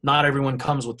obviously not everyone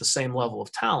comes with the same level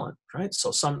of talent, right?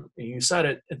 So you said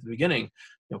it at the beginning,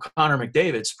 Connor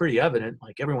McDavid's pretty evident.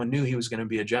 Like everyone knew he was going to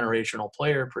be a generational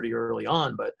player pretty early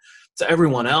on, but to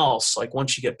everyone else, like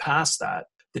once you get past that,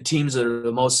 the teams that are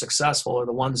the most successful are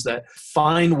the ones that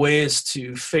find ways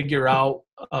to figure out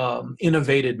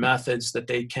innovative methods that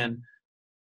they can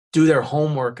do their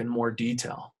homework in more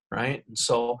detail, right? And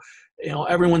so,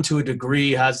 everyone to a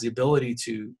degree has the ability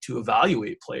to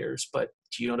evaluate players, but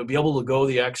to be able to go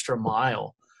the extra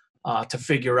mile to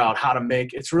figure out how to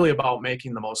it's really about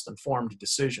making the most informed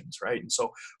decisions, right? And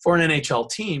so for an NHL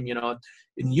team,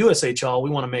 in USHL,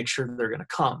 we want to make sure they're going to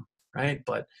come, right?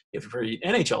 But if for an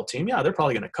NHL team, yeah, they're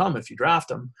probably going to come if you draft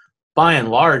them. By and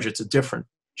large, it's a different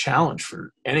challenge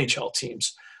for NHL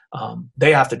teams.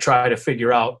 They have to try to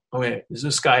figure out, okay, is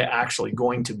this guy actually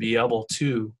going to be able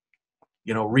to,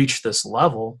 reach this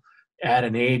level at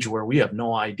an age where we have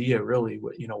no idea really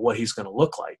what he's going to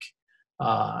look like.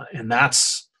 And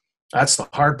that's the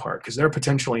hard part, because they're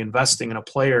potentially investing in a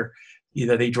player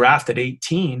either they draft at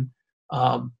 18.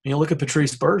 Look at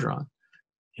Patrice Bergeron.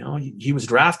 he was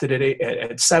drafted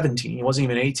at 17. He wasn't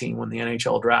even 18 when the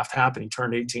NHL draft happened. He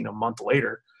turned 18 a month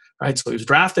later, right? So he was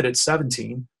drafted at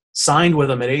 17, signed with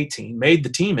them at 18, made the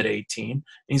team at 18, and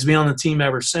he's been on the team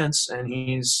ever since, and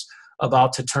he's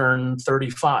about to turn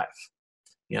 35.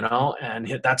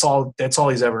 And that's all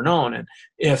he's ever known. And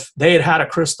if they had had a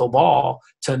crystal ball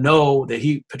to know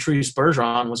that Patrice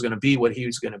Bergeron was going to be what he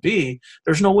was going to be,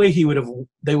 there's no way they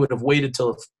would have waited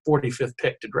till the 45th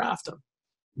pick to draft him.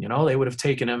 They would have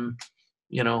taken him,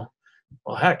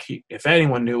 well, heck, if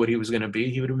anyone knew what he was going to be,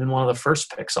 he would have been one of the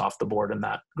first picks off the board in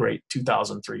that great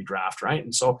 2003 draft, right?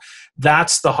 And so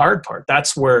that's the hard part.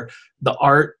 That's where the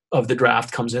art of the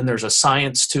draft comes in. There's a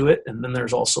science to it, and then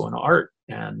there's also an art.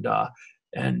 And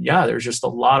yeah, there's just a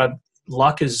lot of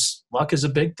luck is a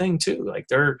big thing too. Like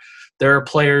there are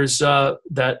players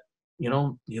that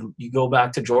you go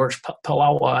back to George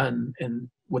Palawa and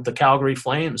with the Calgary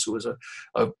Flames, who was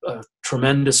a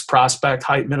tremendous prospect,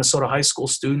 Minnesota high school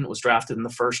student, was drafted in the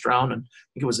first round, and I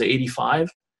think it was the 85,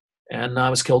 and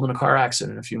was killed in a car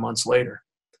accident a few months later.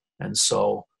 And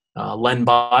so Len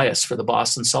Bias for the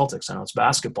Boston Celtics. I know it's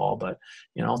basketball, but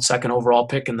second overall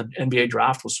pick in the NBA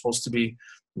draft, was supposed to be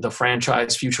the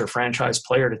future franchise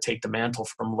player to take the mantle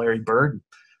from Larry Bird.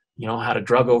 Had a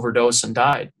drug overdose and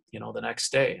died, the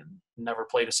next day, and never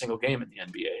played a single game in the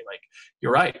NBA. Like,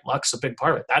 you're right, luck's a big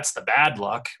part of it. That's the bad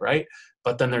luck, right?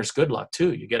 But then there's good luck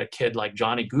too. You get a kid like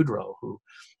Johnny Gaudreau, who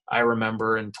I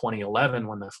remember in 2011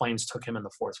 when the Flames took him in the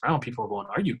fourth round, people were going,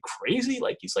 "Are you crazy?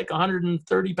 Like, he's like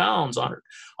 130 pounds,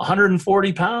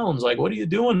 140 pounds. Like, what are you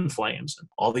doing, Flames?" And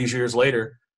all these years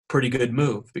later, pretty good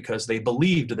move, because they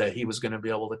believed that he was going to be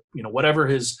able to, whatever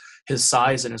his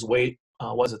size and his weight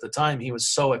was at the time, he was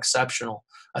so exceptional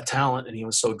a talent, and he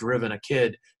was so driven a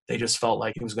kid. They just felt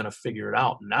like he was going to figure it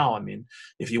out. And now, I mean,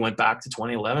 if you went back to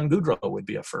 2011, Gaudreau would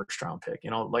be a first-round pick.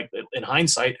 Like, in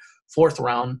hindsight, fourth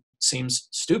round seems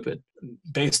stupid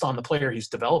based on the player he's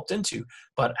developed into.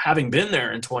 But having been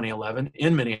there in 2011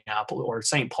 in Minneapolis or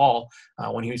St. Paul,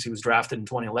 when he was drafted in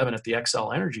 2011 at the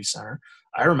XL Energy Center,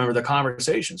 I remember the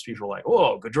conversations. People were like,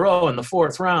 "Oh, Gaudreau in the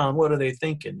fourth round. What are they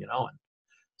thinking?" And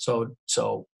so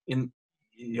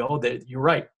that you're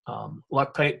right.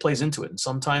 Luck plays into it, and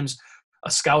sometimes a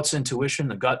scout's intuition,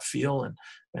 the gut feel,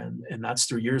 and that's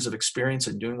through years of experience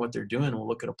and doing what they're doing. We'll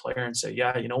look at a player and say,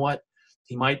 "Yeah, you know what?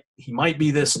 He might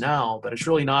be this now, but it's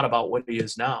really not about what he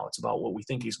is now. It's about what we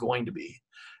think he's going to be."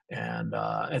 And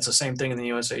it's the same thing in the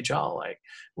USHL. Like,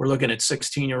 we're looking at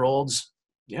 16-year-olds.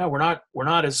 Yeah, we're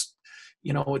not as,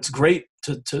 it's great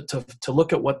to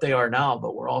look at what they are now,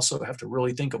 but we're also have to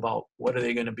really think about what are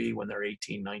they going to be when they're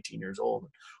 18, 19 years old,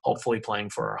 and hopefully playing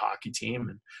for our hockey team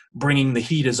and bringing the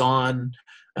heat is on,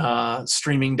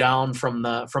 streaming down from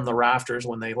the rafters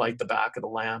when they light the back of the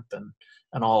lamp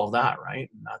and all of that, right?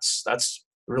 And that's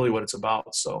really what it's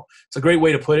about. So it's a great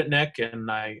way to put it, Nick, and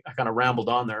I kind of rambled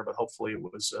on there, but hopefully it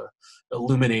was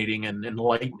illuminating and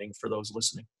enlightening for those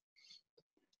listening.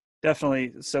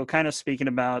 Definitely. So kind of speaking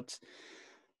about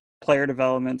player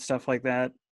development, stuff like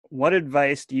that, what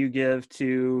advice do you give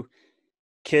to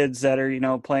kids that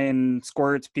are, playing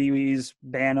squirts, peewees,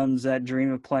 bantams, that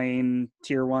dream of playing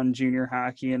tier 1 junior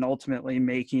hockey and ultimately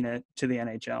making it to the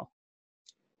NHL?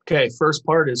 Okay, first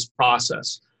part is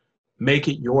process. Make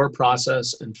it your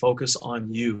process and focus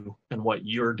on you and what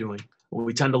you're doing.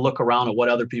 We tend to look around at what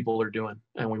other people are doing,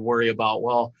 and we worry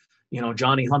about,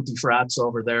 Johnny Humpty Frats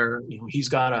over there, he's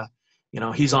got a,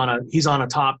 he's on a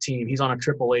top team, he's on a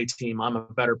AAA team. I'm a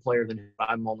better player than him.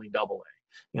 I'm only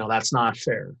AA. That's not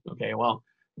fair. Okay, well,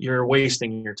 you're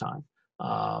wasting your time.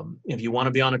 If you want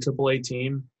to be on a AAA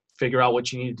team, figure out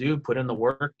what you need to do, put in the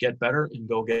work, get better, and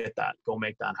go get that. Go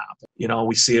make that happen.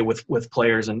 We see it with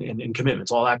players and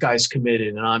commitments. That guy's committed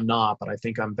and I'm not, but I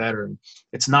think I'm better. And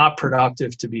it's not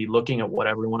productive to be looking at what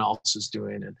everyone else is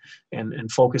doing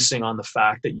and focusing on the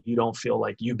fact that you don't feel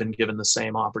like you've been given the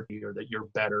same opportunity or that you're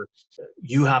better.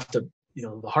 You have to,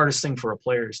 the hardest thing for a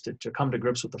player is to come to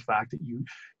grips with the fact that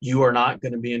you are not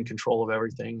going to be in control of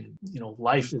everything. And,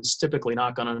 life is typically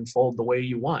not going to unfold the way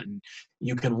you want. And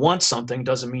you can want something,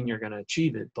 doesn't mean you're going to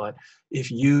achieve it. But if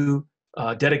you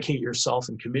dedicate yourself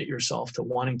and commit yourself to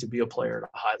wanting to be a player at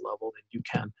a high level, then you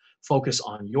can focus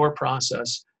on your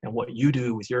process and what you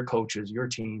do with your coaches, your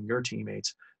team, your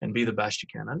teammates, and be the best you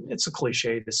can. And it's a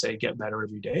cliche to say get better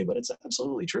every day, but it's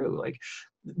absolutely true. Like,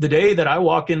 the day that I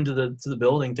walk into the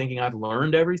building thinking I've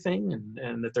learned everything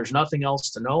and that there's nothing else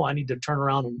to know, I need to turn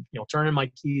around and turn in my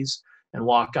keys and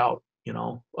walk out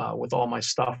with all my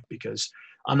stuff, because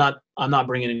I'm not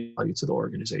bringing any value to the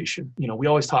organization. We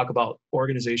always talk about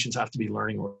organizations have to be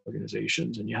learning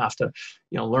organizations, and you have to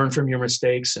learn from your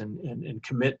mistakes and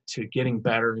commit to getting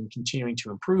better and continuing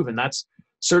to improve. And that's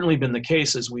certainly been the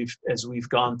case as we've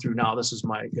gone through now. This is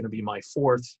going to be my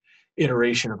fourth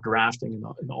iteration of drafting in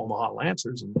the Omaha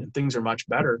Lancers, and things are much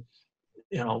better,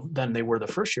 than they were the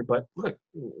first year. But look,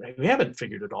 we haven't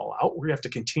figured it all out. We have to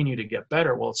continue to get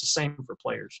better. Well, it's the same for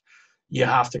players. You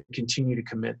have to continue to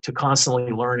commit to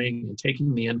constantly learning and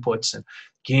taking the inputs and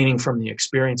gaining from the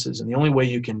experiences. And the only way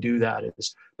you can do that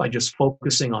is by just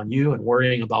focusing on you and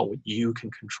worrying about what you can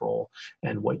control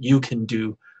and what you can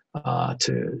do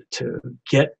to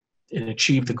get and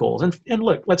achieve the goals. And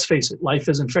look, let's face it, life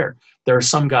isn't fair. There are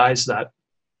some guys that,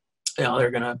 they're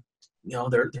going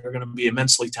to be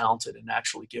immensely talented and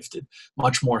naturally gifted,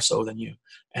 much more so than you.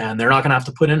 And they're not going to have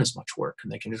to put in as much work,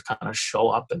 and they can just kind of show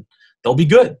up and they'll be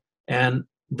good. And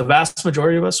the vast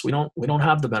majority of us, we don't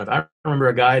have the benefit. I remember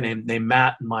a guy named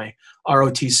Matt in my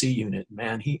ROTC unit.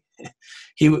 Man,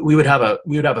 we would have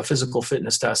a physical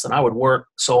fitness test, and I would work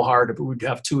so hard. We'd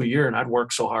have 2 a year, and I'd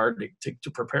work so hard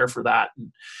to prepare for that.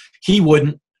 And he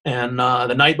wouldn't. And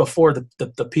the night before the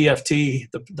PFT,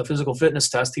 the physical fitness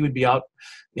test, he would be out,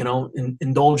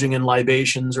 indulging in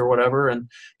libations or whatever. And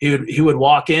he would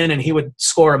walk in and he would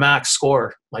score a max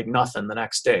score like nothing the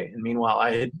next day. And meanwhile,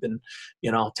 I had been,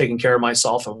 taking care of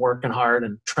myself and working hard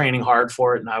and training hard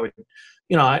for it. And I would,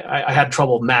 I had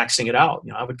trouble maxing it out.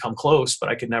 I would come close, but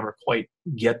I could never quite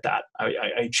get that. I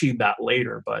achieved that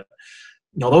later. But,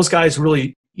 those guys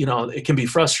really, it can be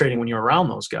frustrating when you're around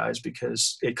those guys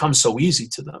because it comes so easy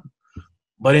to them.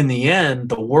 But in the end,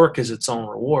 the work is its own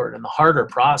reward, and the harder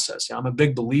process. I'm a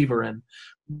big believer in,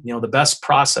 the best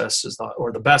process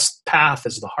or the best path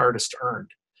is the hardest earned.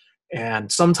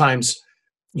 And sometimes,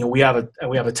 we have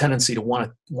a tendency to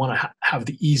want to have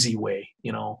the easy way.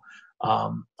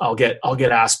 I'll get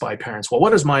asked by parents, well,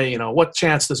 what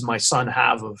chance does my son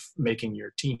have of making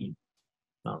your team?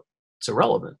 Well, it's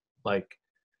irrelevant. Like,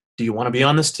 do you want to be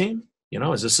on this team?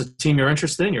 Is this a team you're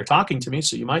interested in? You're talking to me,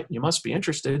 so you must be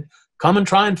interested. Come and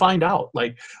try and find out.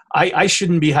 Like, I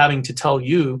shouldn't be having to tell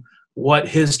you what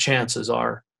his chances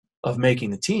are of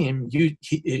making the team.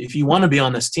 If you want to be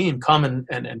on this team, come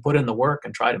and put in the work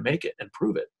and try to make it and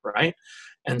prove it, right?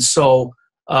 And so,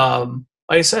 like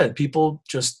I said, people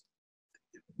just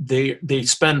they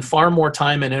spend far more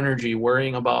time and energy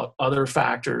worrying about other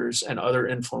factors and other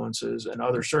influences and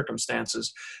other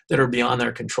circumstances that are beyond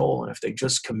their control. And if they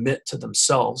just commit to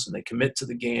themselves and they commit to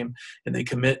the game and they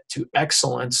commit to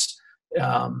excellence,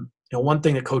 one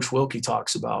thing that Coach Wilkie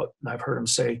talks about, and I've heard him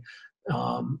say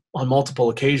on multiple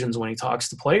occasions when he talks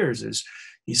to players, is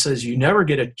he says you never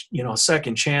get a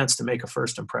second chance to make a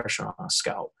first impression on a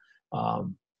scout.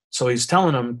 So he's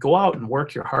telling them, go out and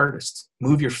work your hardest,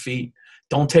 move your feet.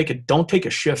 Don't take a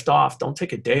shift off. Don't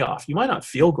take a day off. You might not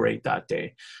feel great that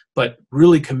day, but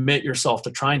really commit yourself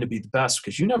to trying to be the best,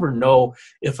 because you never know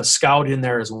if a scout in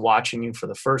there is watching you for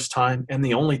the first time and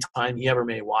the only time he ever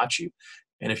may watch you.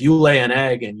 And if you lay an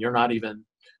egg and you're not even,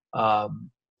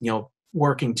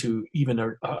 working to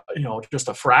even, just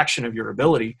a fraction of your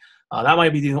ability, that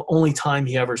might be the only time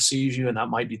he ever sees you, and that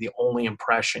might be the only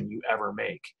impression you ever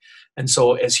make. And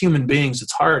so as human beings,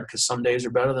 it's hard because some days are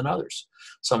better than others.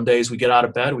 Some days we get out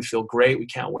of bed, we feel great, we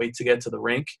can't wait to get to the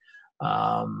rink,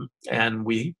 and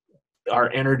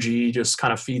our energy just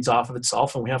kind of feeds off of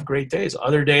itself, and we have great days.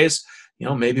 Other days,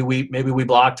 maybe we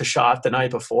blocked a shot the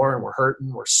night before and we're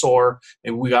hurting, we're sore,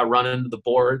 maybe we got run into the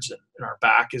boards and our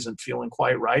back isn't feeling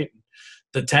quite right.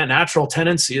 The natural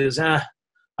tendency is,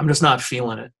 I'm just not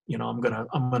feeling it. I'm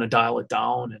gonna dial it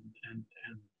down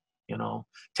and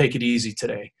take it easy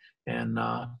today. And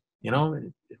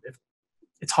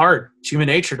it's hard. It's human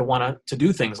nature to want to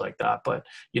do things like that, but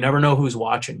you never know who's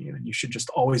watching you, and you should just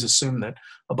always assume that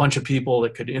a bunch of people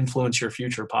that could influence your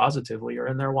future positively are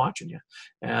in there watching you,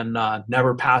 and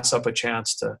never pass up a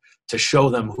chance to show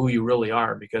them who you really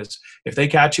are, because if they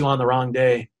catch you on the wrong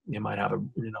day, you might have the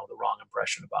wrong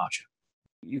impression about you.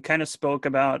 You kind of spoke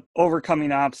about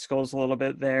overcoming obstacles a little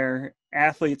bit there.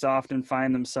 Athletes often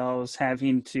find themselves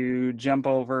having to jump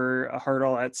over a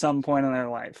hurdle at some point in their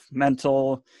life,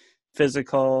 mental,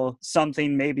 physical,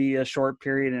 something, maybe a short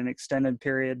period, an extended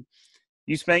period.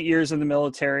 You spent years in the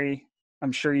military.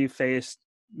 I'm sure you faced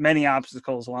many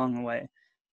obstacles along the way.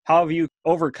 How have you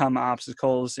overcome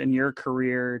obstacles in your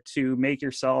career to make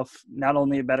yourself not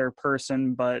only a better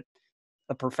person, but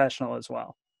a professional as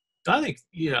well? I think,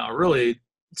 really,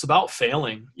 it's about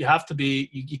failing. You have to be,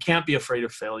 you can't be afraid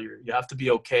of failure. You have to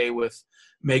be okay with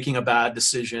making a bad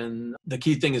decision. The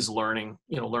key thing is learning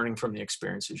from the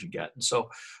experiences you get. And so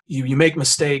you make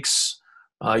mistakes,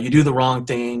 you do the wrong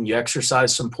thing, you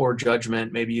exercise some poor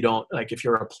judgment. Maybe you don't, like if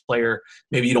you're a player,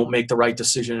 maybe you don't make the right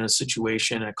decision in a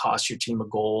situation and it costs your team a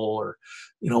goal or,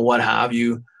 what have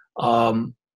you.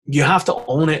 You have to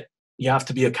own it. you have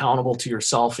to be accountable to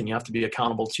yourself, and you have to be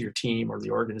accountable to your team or the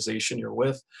organization you're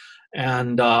with,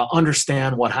 and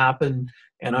understand what happened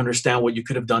and understand what you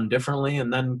could have done differently,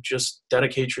 and then just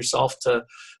dedicate yourself to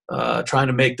trying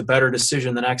to make the better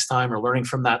decision the next time, or learning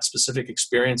from that specific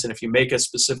experience. And if you make a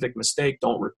specific mistake,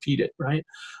 don't repeat it, right?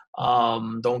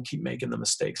 Don't keep making the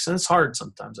mistakes. And it's hard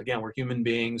sometimes. Again, we're human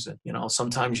beings, and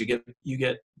sometimes you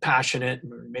get passionate,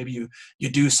 or maybe you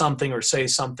do something or say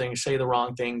something, say the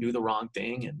wrong thing, do the wrong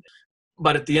thing.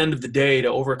 But at the end of the day, to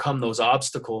overcome those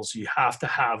obstacles, you have to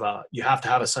have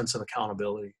a sense of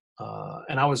accountability.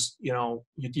 And I was,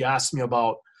 you asked me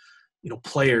about,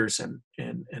 players and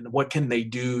what can they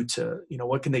do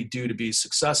to be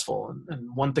successful. And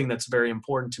one thing that's very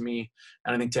important to me,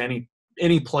 and I think to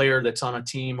any player that's on a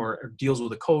team or deals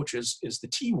with a coach, is the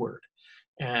T word.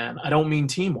 And I don't mean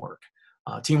teamwork.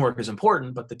 Teamwork is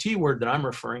important, but the T word that I'm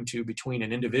referring to between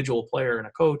an individual player and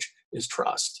a coach is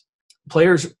trust.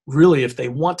 Players really, if they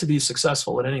want to be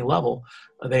successful at any level,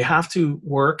 they have to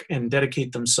work and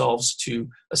dedicate themselves to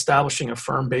establishing a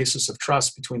firm basis of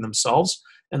trust between themselves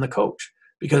and the coach.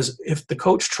 Because if the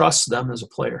coach trusts them as a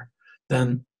player,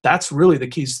 then that's really the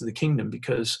keys to the kingdom,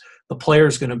 because the player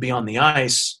is going to be on the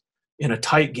ice in a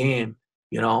tight game,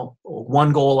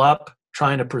 one goal up,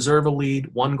 trying to preserve a lead,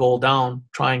 one goal down,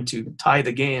 trying to tie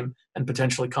the game and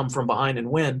potentially come from behind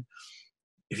and win.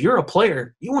 If you're a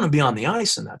player, you want to be on the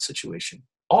ice in that situation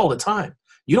all the time.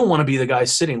 You don't want to be the guy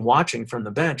sitting watching from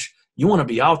the bench. You want to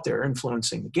be out there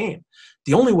influencing the game.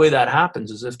 The only way that happens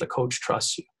is if the coach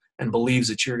trusts you and believes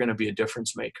that you're going to be a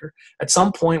difference maker. At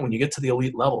some point, when you get to the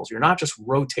elite levels, you're not just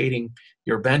rotating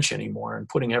your bench anymore and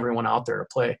putting everyone out there to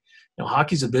play.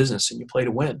 Hockey's a business, and you play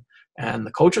to win. And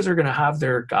the coaches are going to have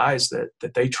their guys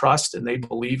that they trust and they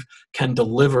believe can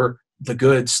deliver the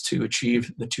goods to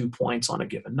achieve the 2 points on a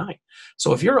given night.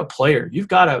 So if you're a player, you've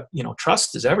got to,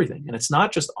 trust is everything. And it's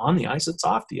not just on the ice, it's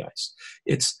off the ice.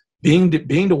 It's being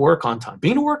to work on time,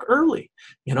 being to work early.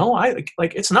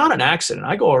 It's not an accident.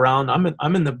 I go around,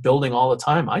 I'm in the building all the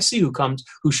time. I see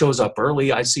who shows up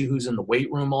early. I see who's in the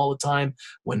weight room all the time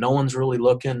when no one's really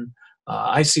looking.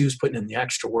 I see who's putting in the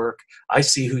extra work. I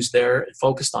see who's there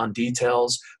focused on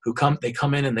details, they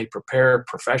come in and they prepare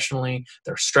professionally.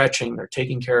 They're stretching, they're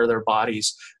taking care of their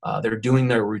bodies. They're doing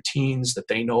their routines that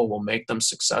they know will make them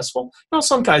successful.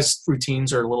 Some guys'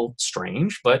 routines are a little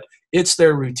strange, but it's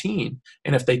their routine.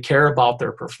 And if they care about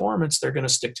their performance, they're going to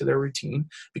stick to their routine,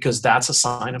 because that's a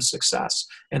sign of success.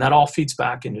 And that all feeds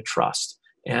back into trust.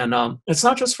 And it's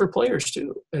not just for players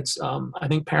too. It's I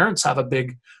think parents have a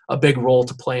big role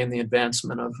to play in the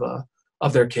advancement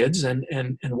of their kids. And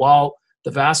while the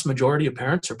vast majority of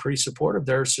parents are pretty supportive,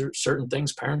 there are certain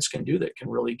things parents can do that can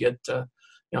really get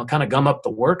kind of gum up the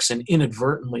works and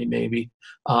inadvertently maybe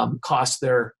cost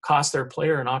their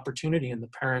player an opportunity, and the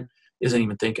parent isn't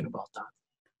even thinking about that.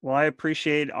 Well, I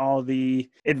appreciate all the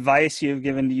advice you've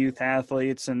given to youth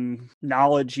athletes and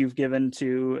knowledge you've given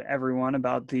to everyone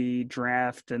about the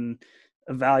draft and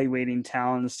evaluating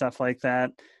talent and stuff like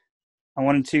that. I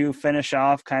wanted to finish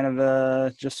off kind of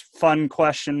a just fun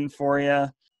question for you.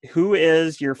 Who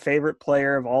is your favorite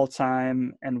player of all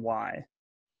time and why?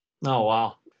 Oh,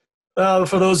 wow.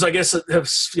 For those, I guess, that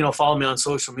have followed me on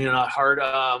social media, not hard.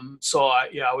 I was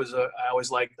a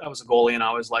goalie, and I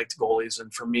always liked goalies.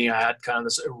 And for me, I had kind of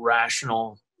this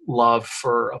irrational love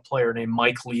for a player named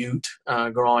Mike Liut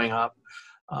growing up.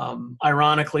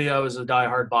 Ironically, I was a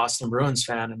diehard Boston Bruins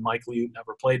fan, and Mike Liut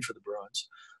never played for the Bruins.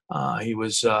 He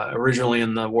was originally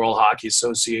in the World Hockey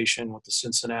Association with the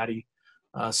Cincinnati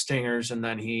Stingers, and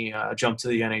then he jumped to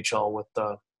the NHL with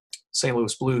the St.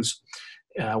 Louis Blues.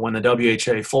 When the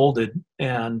WHA folded,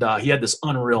 and he had this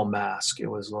unreal mask. It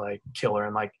was like killer.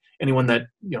 And like anyone that,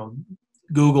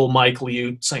 Google Mike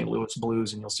Liut, St. Louis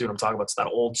Blues, and you'll see what I'm talking about. It's that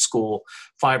old school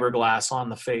fiberglass on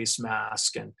the face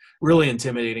mask, and really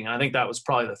intimidating. I think that was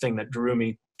probably the thing that drew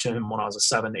me to him when I was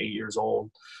 7 to 8 years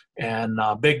old. And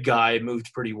big guy,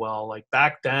 moved pretty well. Like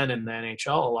back then in the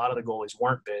NHL, a lot of the goalies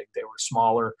weren't big. They were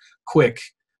smaller, quick,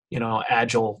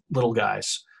 agile little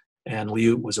guys. And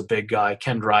Liut was a big guy.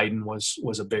 Ken Dryden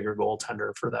was a bigger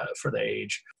goaltender for the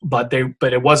age. But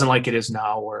it wasn't like it is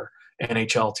now, where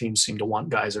NHL teams seem to want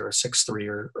guys that are 6'3"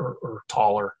 or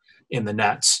taller in the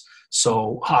nets.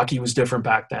 So hockey was different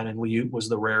back then, and Liut was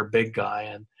the rare big guy,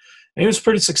 and he was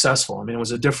pretty successful. I mean, it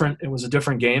was a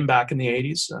different game back in the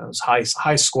 80s. It was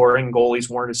high scoring. Goalies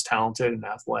weren't as talented and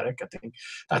athletic. I think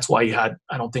that's why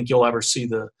I don't think you'll ever see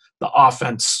the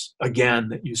offense again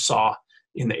that you saw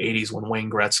in the 80s when Wayne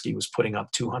Gretzky was putting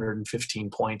up 215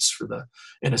 points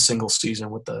in a single season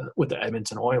with the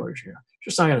Edmonton Oilers. You're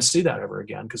just not going to see that ever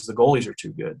again because the goalies are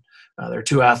too good. They're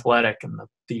too athletic, and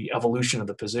the evolution of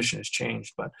the position has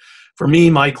changed. But for me,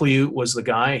 Mike Liut was the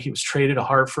guy. He was traded to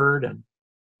Hartford, and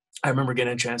I remember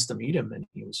getting a chance to meet him, and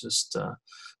he was just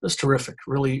terrific,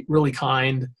 really, really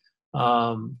kind,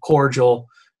 cordial.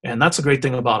 And that's a great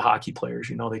thing about hockey players.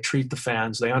 They treat the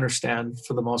fans. They understand,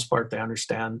 for the most part, they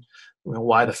understand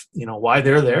why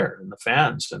they're there, and the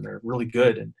fans, and they're really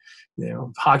good. And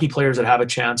hockey players that have a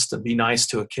chance to be nice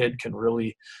to a kid can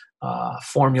really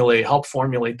help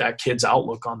formulate that kid's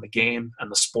outlook on the game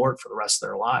and the sport for the rest of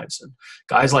their lives. And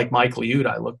guys like Mike Liut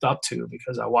I looked up to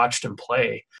because I watched him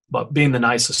play, but being the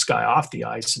nicest guy off the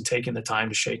ice and taking the time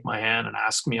to shake my hand and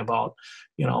ask me about,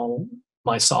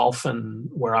 myself and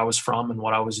where I was from and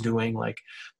what I was doing, like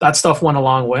that stuff went a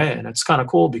long way. And it's kind of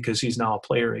cool because he's now a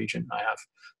player agent. I have,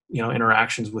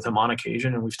 interactions with him on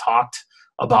occasion, and we've talked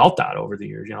about that over the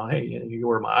years. Hey, you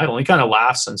were my idol. He kind of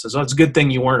laughs and says, "Oh, it's a good thing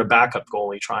you weren't a backup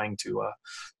goalie trying to,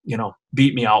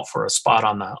 beat me out for a spot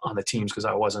on the teams because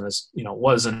I wasn't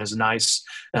as nice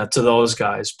to those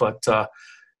guys." But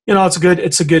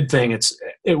it's a good thing.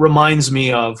 It reminds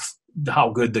me of how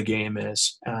good the game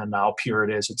is and how pure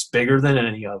it is. It's bigger than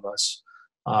any of us.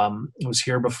 It was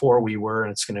here before we were,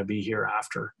 and it's going to be here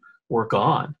after we're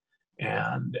gone.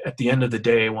 And at the end of the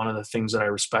day, one of the things that I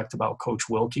respect about Coach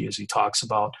Wilkie is he talks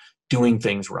about doing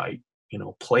things right,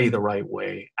 play the right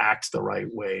way, act the right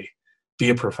way, be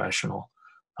a professional.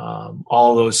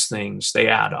 All those things, they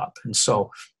add up. And so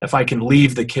if I can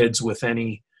leave the kids with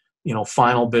any,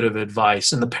 final bit of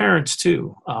advice, and the parents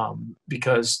too,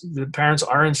 because the parents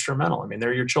are instrumental. I mean,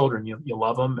 they're your children. You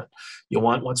love them, and you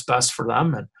want what's best for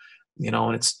them. And,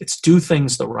 and it's do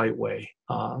things the right way.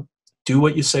 Do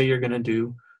what you say you're going to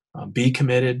do. Be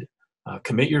committed,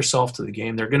 commit yourself to the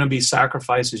game. There are going to be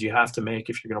sacrifices you have to make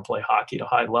if you're going to play hockey at a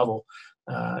high level.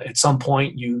 At some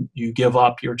point, you give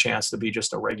up your chance to be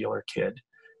just a regular kid.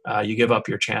 You give up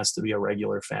your chance to be a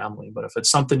regular family. But if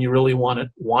it's something you really want,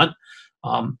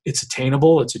 it's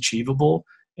attainable, it's achievable,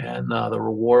 and the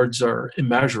rewards are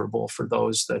immeasurable for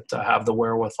those that have the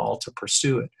wherewithal to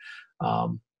pursue it.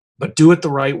 But do it the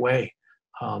right way.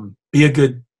 Be a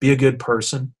good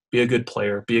person. Be a good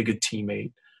player. Be a good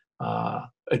teammate.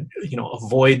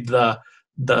 Avoid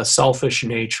the selfish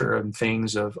nature and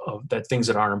things of things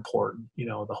that aren't important.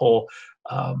 The whole,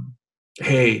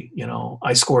 hey,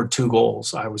 I scored 2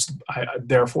 goals.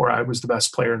 Therefore I was the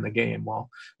best player in the game.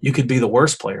 Well, you could be the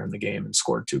worst player in the game and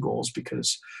scored 2 goals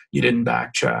because you didn't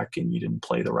back check and you didn't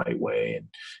play the right way.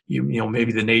 And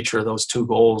maybe the nature of those 2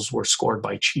 goals were scored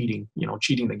by cheating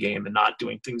the game and not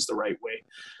doing things the right way.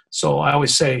 So I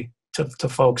always say to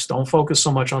folks, don't focus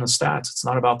so much on the stats. It's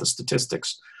not about the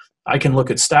statistics. I can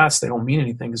look at stats. They don't mean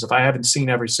anything because if I haven't seen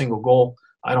every single goal,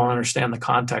 I don't understand the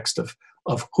context of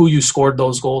who you scored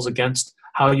those goals against,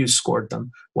 how you scored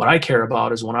them. What I care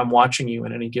about is when I'm watching you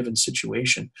in any given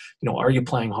situation, are you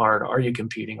playing hard? Are you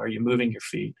competing? Are you moving your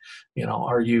feet?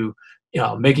 Are you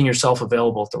making yourself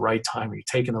available at the right time? Are you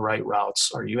taking the right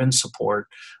routes? Are you in support?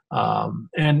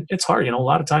 And it's hard. A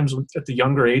lot of times at the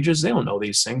younger ages, they don't know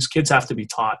these things. Kids have to be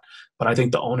taught. But I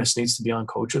think the onus needs to be on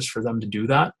coaches for them to do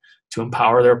that, to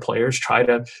empower their players, try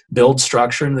to build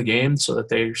structure in the game so that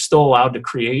they're still allowed to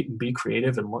create and be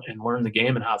creative and learn the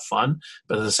game and have fun.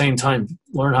 But at the same time,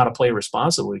 learn how to play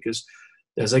responsibly because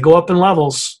as they go up in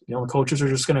levels, the coaches are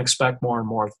just going to expect more and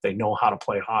more that they know how to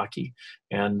play hockey.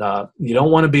 And you don't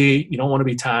want to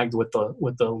be tagged with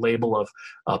the label of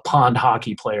a pond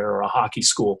hockey player or a hockey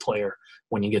school player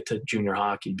when you get to junior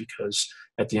hockey, because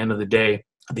at the end of the day,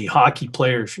 the hockey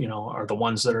players, are the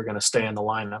ones that are going to stay in the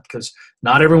lineup because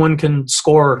not everyone can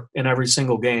score in every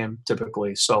single game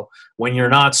typically. So when you're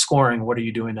not scoring, what are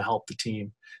you doing to help the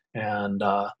team? And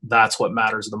that's what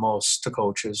matters the most to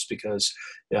coaches because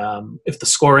if the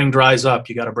scoring dries up,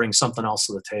 you got to bring something else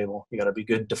to the table. You got to be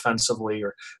good defensively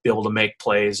or be able to make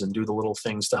plays and do the little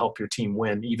things to help your team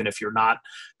win, even if you're not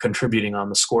contributing on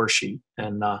the score sheet.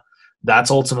 And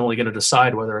that's ultimately going to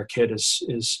decide whether a kid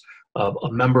is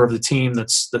a member of the team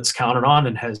that's counted on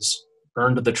and has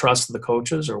earned the trust of the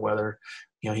coaches, or whether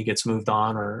he gets moved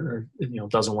on or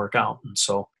doesn't work out. And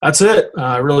so that's it.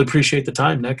 I really appreciate the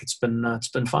time, Nick. It's been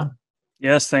fun.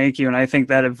 Yes, thank you. And I think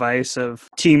that advice of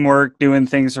teamwork, doing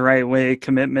things the right way,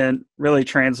 commitment really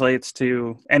translates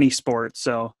to any sport.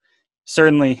 So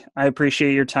certainly I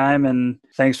appreciate your time and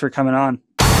thanks for coming on.